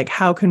about things like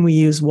how can we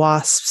use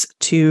wasps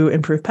to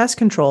improve pest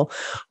control,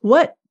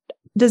 what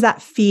does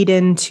that feed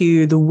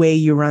into the way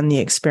you run the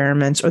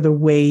experiments or the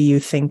way you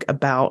think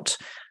about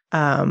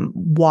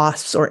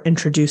wasps or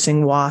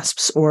introducing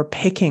wasps or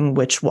picking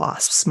which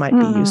wasps might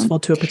be useful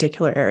to a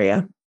particular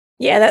area?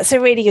 Yeah, that's a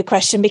really good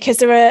question, because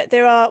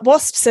there are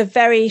wasps are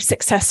very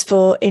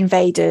successful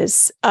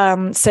invaders.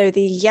 So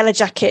the yellow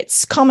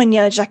jackets, common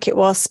yellow jacket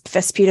wasp,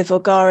 Vespulia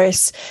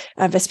vulgaris,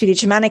 Vespulia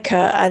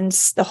germanica, and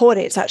the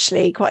hornets,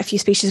 actually, quite a few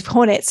species of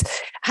hornets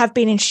have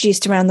been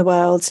introduced around the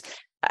world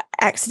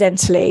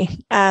accidentally,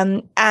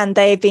 and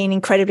they've been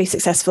incredibly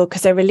successful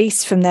because they're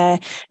released from their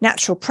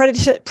natural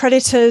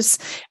predators,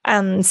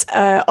 and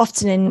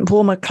often in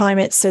warmer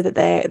climates, so that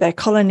their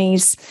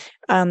colonies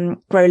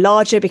grow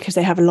larger because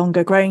they have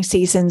longer growing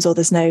seasons, or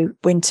there's no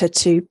winter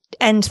to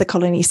end the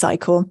colony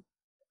cycle.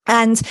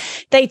 And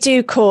they do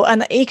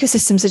and the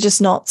ecosystems are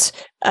just not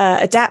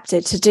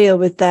adapted to deal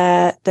with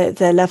their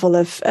level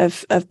of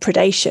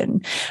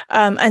predation.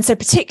 And so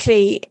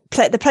particularly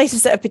the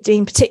places that have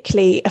been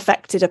particularly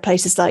affected are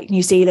places like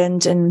New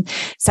Zealand and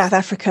South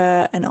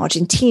Africa and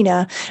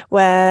Argentina,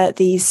 where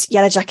these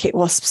yellow jacket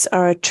wasps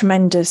are a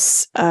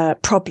tremendous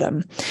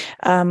problem.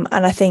 And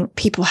I think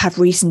people have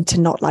reason to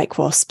not like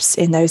wasps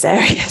in those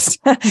areas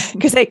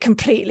because they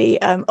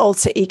completely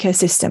alter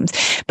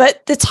ecosystems.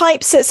 But the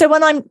types,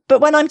 when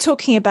I'm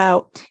talking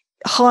about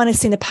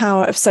harnessing the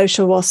power of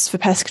social wasps for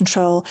pest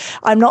control,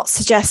 I'm not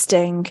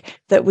suggesting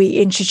that we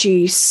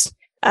introduce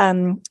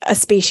a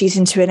species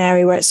into an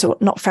area where it's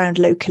not found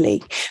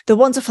locally. The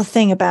wonderful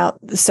thing about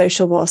the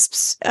social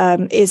wasps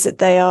is that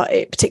they are,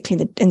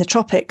 particularly in the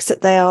tropics,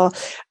 that they are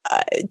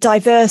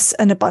diverse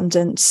and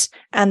abundant,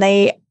 and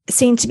they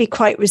seem to be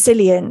quite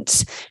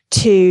resilient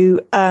to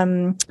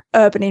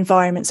urban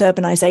environments,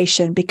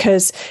 urbanization,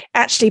 because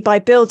actually by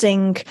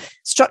building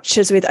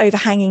structures with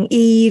overhanging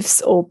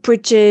eaves or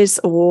bridges,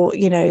 or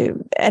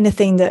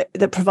anything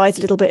that provides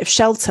a little bit of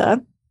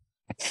shelter,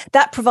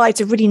 that provides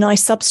a really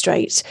nice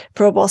substrate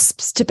for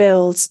wasps to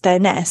build their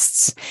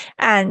nests.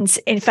 And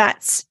in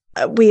fact,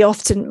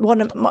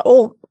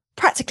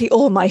 practically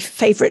all my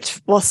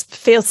favorite wasp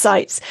field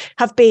sites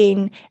have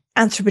been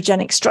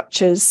anthropogenic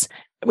structures,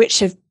 which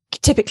have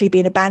typically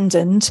been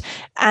abandoned,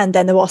 and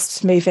then the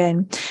wasps move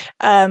in.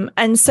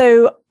 And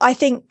so I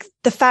think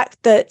the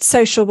fact that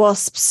social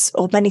wasps,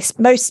 or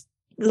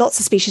lots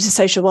of species of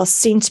social wasps,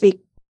 seem to be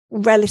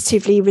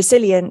relatively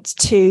resilient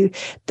to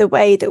the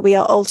way that we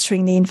are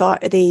altering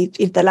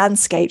the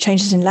landscape,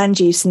 changes in land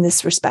use in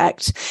this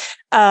respect,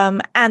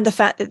 and the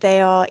fact that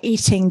they are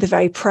eating the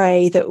very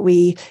prey that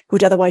we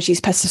would otherwise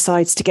use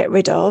pesticides to get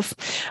rid of.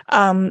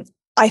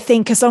 I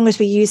think as long as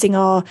we're using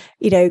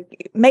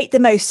make the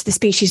most of the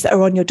species that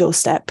are on your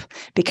doorstep,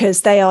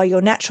 because they are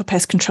your natural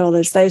pest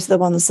controllers. Those are the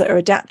ones that are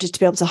adapted to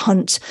be able to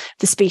hunt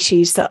the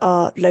species that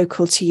are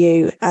local to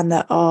you and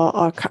that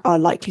are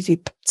likely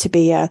to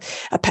be a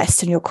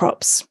pest in your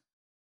crops.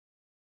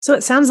 So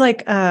it sounds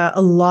like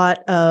a lot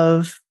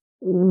of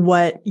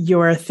what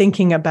you're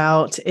thinking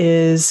about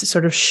is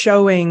sort of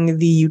showing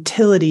the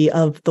utility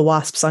of the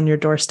wasps on your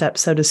doorstep,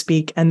 so to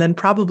speak, and then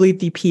probably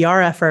the PR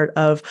effort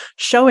of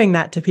showing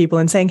that to people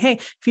and saying, hey,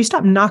 if you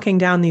stop knocking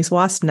down these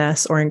wasp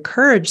nests or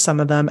encourage some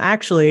of them,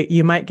 actually,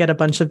 you might get a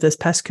bunch of this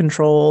pest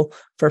control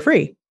for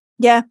free.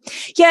 Yeah,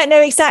 no,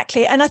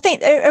 exactly. And I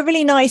think a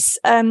really nice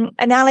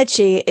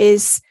analogy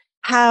is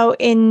how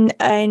in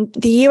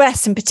the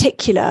US in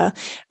particular,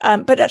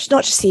 but that's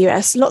not just the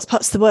US, lots of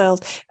parts of the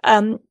world,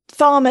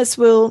 farmers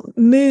will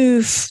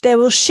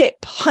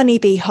ship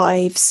honeybee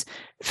hives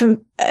from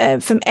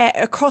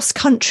across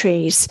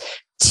countries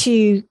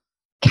to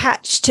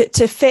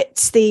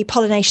fit the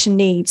pollination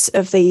needs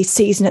of the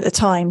season at the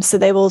time. So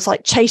they will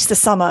chase the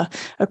summer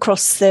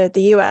across the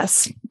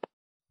US,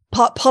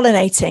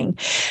 pollinating,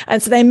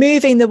 and so they're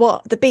moving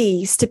the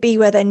bees to be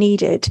where they're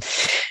needed.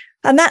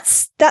 And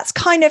that's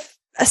kind of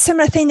a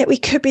similar thing that we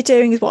could be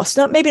doing with wasps.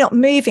 Maybe not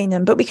moving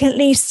them, but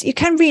you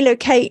can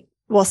relocate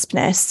wasp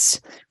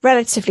nests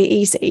relatively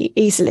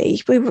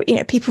easily.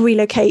 People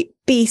relocate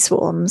bee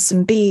swarms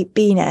and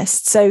bee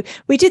nests. So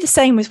we do the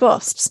same with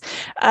wasps.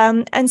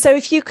 And so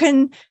if you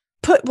can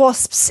put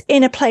wasps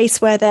in a place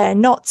where they're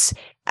not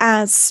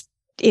as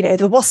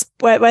the wasp,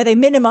 where they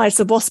minimize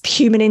the wasp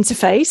human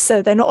interface,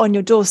 so they're not on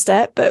your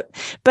doorstep,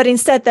 but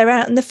instead they're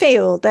out in the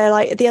field. They're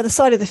like at the other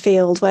side of the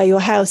field where your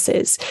house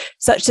is,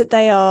 such that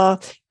they are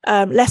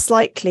less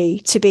likely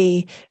to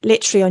be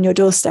literally on your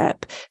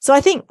doorstep. So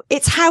I think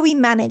it's how we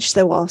manage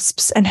the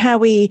wasps and how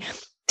we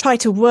try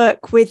to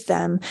work with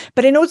them.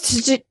 But in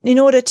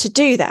order to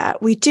do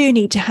that, we do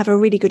need to have a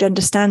really good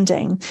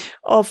understanding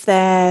of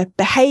their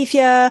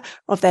behavior,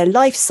 of their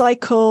life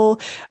cycle.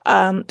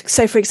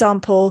 So, for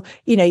example,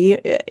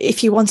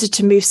 if you wanted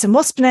to move some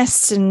wasp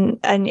nests and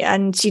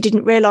you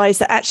didn't realize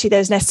that actually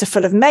those nests are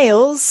full of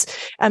males,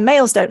 and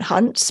males don't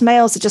hunt.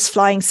 Males are just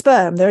flying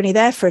sperm. They're only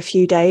there for a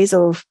few days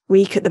or a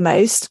week at the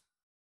most.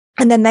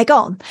 And then they're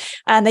gone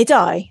and they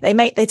die. They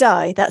mate, they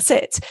die. That's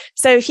it.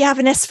 So if you have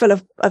a nest full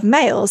of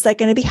males, they're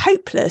going to be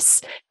hopeless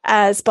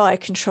as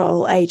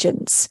biocontrol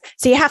agents.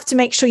 So you have to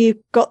make sure you've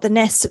got the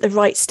nest at the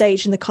right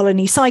stage in the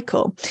colony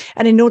cycle.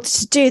 And in order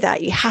to do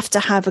that, you have to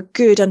have a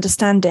good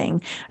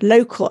understanding,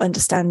 local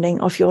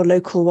understanding of your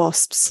local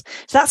wasps.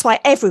 So that's why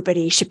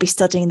everybody should be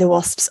studying the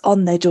wasps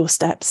on their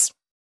doorsteps.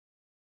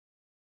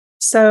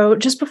 So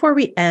just before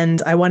we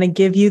end, I want to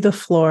give you the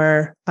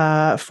floor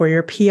for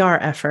your PR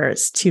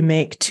efforts to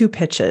make 2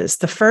 pitches.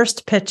 The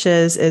first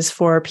pitches is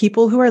for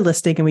people who are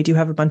listening, and we do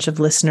have a bunch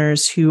of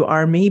listeners who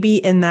are maybe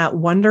in that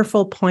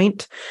wonderful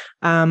point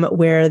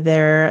where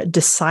they're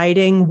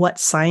deciding what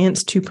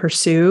science to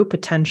pursue,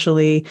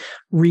 potentially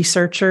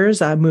researchers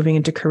moving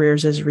into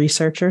careers as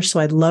researchers. So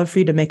I'd love for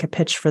you to make a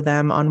pitch for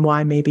them on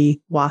why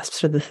maybe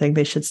wasps are the thing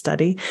they should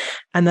study.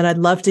 And then I'd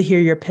love to hear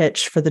your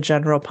pitch for the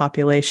general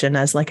population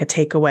as like a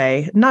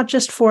takeaway, not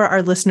just for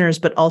our listeners,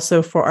 but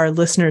also for our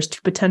listeners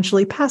to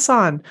potentially pass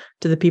on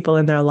to the people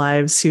in their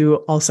lives who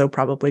also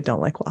probably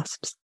don't like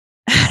wasps.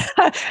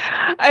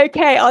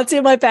 Okay, I'll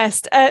do my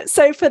best.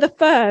 So for the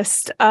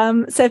first,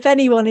 so if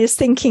anyone is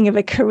thinking of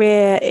a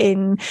career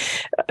in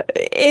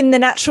the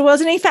natural world,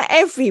 and in fact,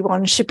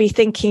 everyone should be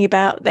thinking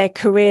about their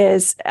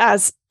careers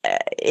as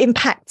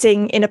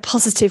impacting in a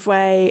positive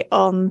way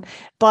on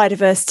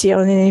biodiversity,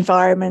 on the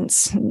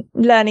environment,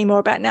 learning more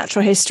about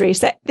natural history.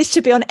 So this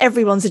should be on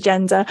everyone's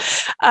agenda.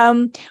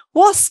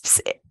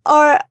 Wasps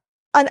are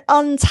an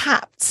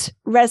untapped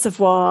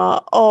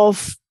reservoir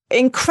of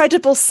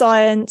incredible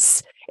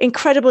science,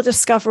 incredible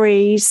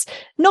discoveries.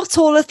 Not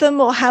all of them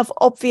will have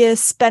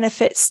obvious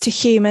benefits to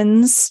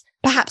humans,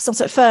 perhaps not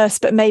at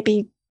first, but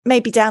maybe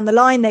down the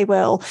line they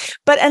will.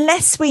 But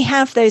unless we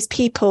have those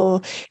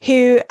people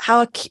who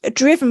are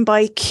driven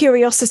by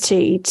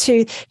curiosity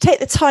to take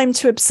the time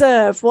to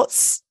observe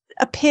what's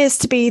appears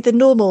to be the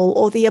normal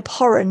or the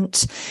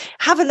abhorrent,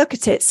 have a look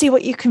at it, see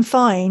what you can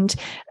find.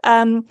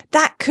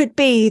 That could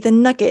be the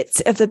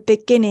nugget of the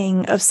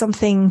beginning of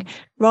something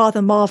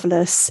rather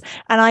marvelous.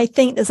 And I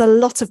think there's a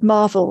lot of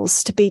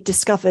marvels to be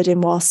discovered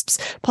in wasps,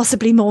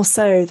 possibly more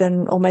so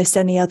than almost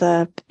any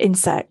other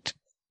insect.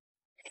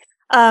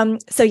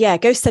 So yeah,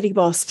 go study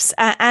wasps.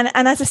 And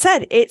as I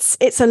said,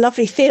 it's a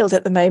lovely field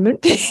at the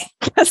moment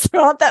because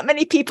there aren't that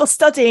many people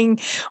studying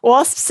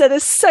wasps. So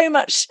there's so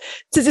much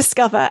to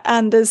discover,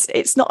 and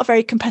it's not a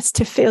very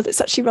competitive field.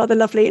 It's actually rather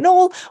lovely. And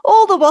all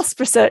the wasp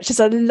researchers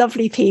are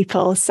lovely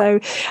people. So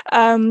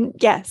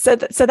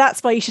so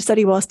that's why you should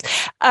study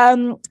wasps.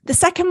 The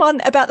second one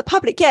about the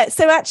public. Yeah.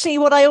 So actually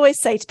what I always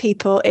say to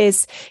people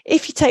is,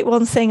 if you take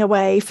one thing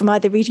away from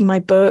either reading my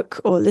book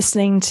or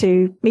listening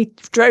to me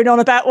drone on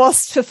about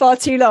wasps for far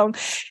too long,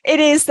 it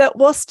is that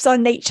wasps are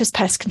nature's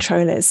pest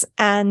controllers,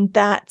 and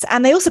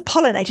they also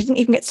pollinate. I didn't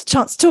even get a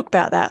chance to talk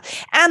about that.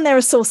 And they're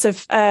a source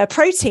of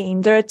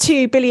protein. There are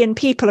 2 billion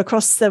people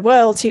across the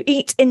world who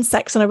eat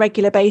insects on a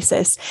regular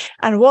basis,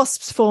 and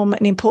wasps form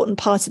an important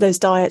part of those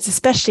diets,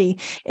 especially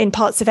in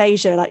parts of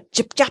Asia. Like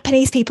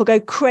Japanese people go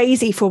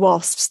crazy for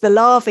wasps. The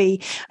larvae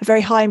are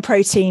very high in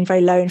protein, very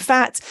low in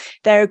fat.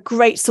 They're a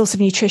great source of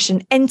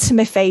nutrition.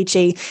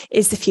 Entomophagy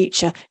is the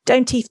future.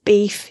 Don't eat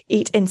beef,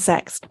 eat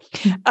insects.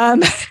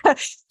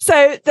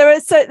 So there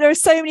are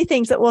so many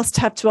things that wasps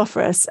have to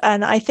offer us,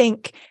 and I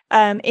think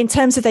in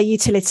terms of their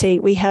utility,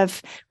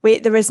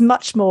 there is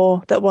much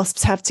more that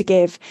wasps have to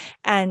give.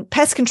 And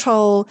pest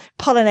control,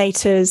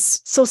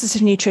 pollinators, sources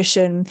of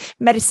nutrition,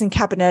 medicine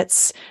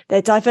cabinets,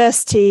 their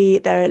diversity,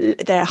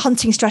 their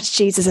hunting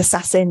strategies as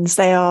assassins,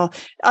 they are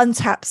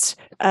untapped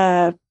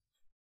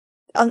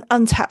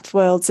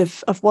worlds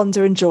of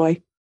wonder and joy.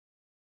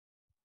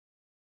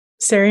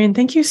 Sarian,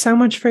 thank you so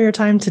much for your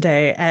time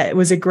today. It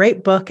was a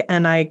great book,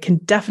 and I can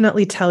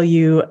definitely tell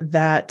you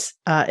that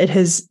it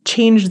has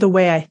changed the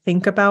way I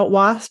think about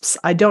wasps.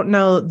 I don't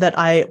know that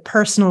I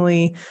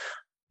personally,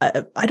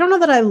 I don't know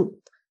that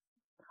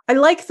I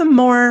like them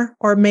more,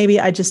 or maybe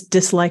I just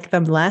dislike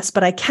them less,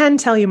 but I can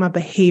tell you my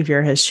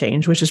behavior has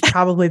changed, which is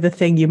probably the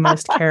thing you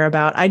most care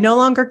about. I no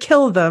longer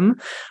kill them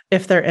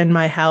if they're in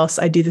my house.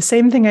 I do the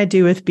same thing I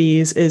do with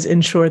bees, is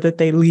ensure that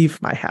they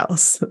leave my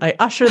house. I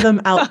usher them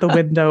out the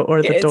window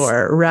or the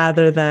door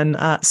rather than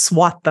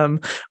swat them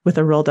with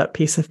a rolled up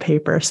piece of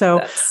paper. So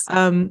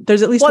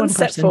there's at least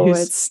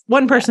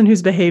one person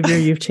whose behavior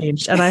you've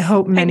changed, and I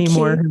hope many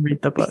more who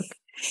read the book.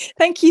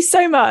 Thank you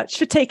so much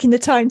for taking the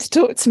time to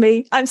talk to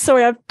me. I'm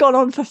sorry I've gone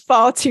on for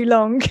far too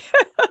long.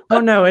 Oh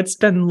no, it's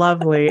been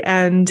lovely.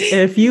 And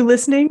if you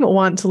listening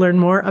want to learn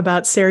more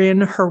about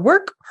Sarian, her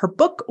work, her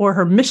book, or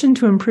her mission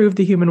to improve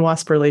the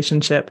human-wasp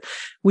relationship,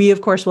 we,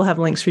 of course, will have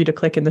links for you to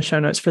click in the show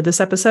notes for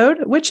this episode,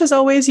 which, as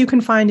always, you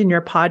can find in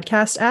your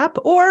podcast app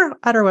or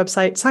at our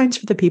website,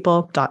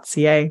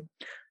 scienceforthepeople.ca.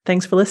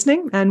 Thanks for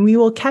listening, and we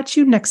will catch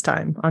you next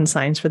time on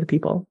Science for the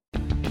People.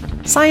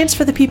 Science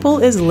for the People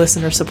is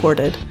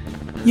listener-supported.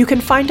 You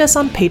can find us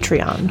on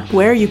Patreon,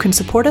 where you can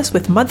support us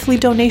with monthly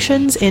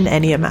donations in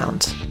any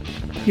amount.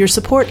 Your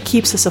support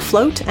keeps us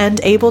afloat and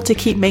able to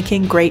keep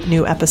making great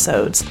new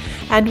episodes,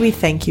 and we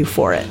thank you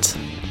for it.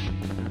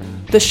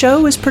 The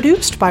show is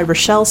produced by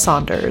Rochelle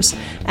Saunders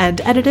and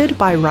edited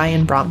by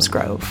Ryan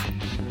Bromsgrove.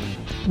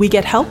 We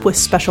get help with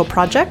special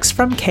projects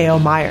from K.O.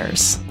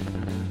 Myers.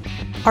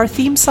 Our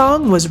theme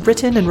song was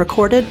written and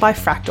recorded by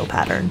Fractal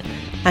Pattern,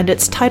 and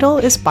its title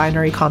is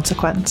Binary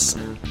Consequence.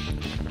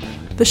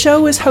 The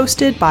show is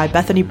hosted by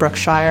Bethany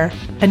Brookshire,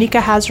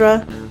 Anika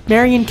Hazra,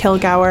 Marion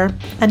Kilgour,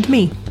 and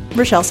me,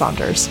 Rochelle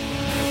Saunders.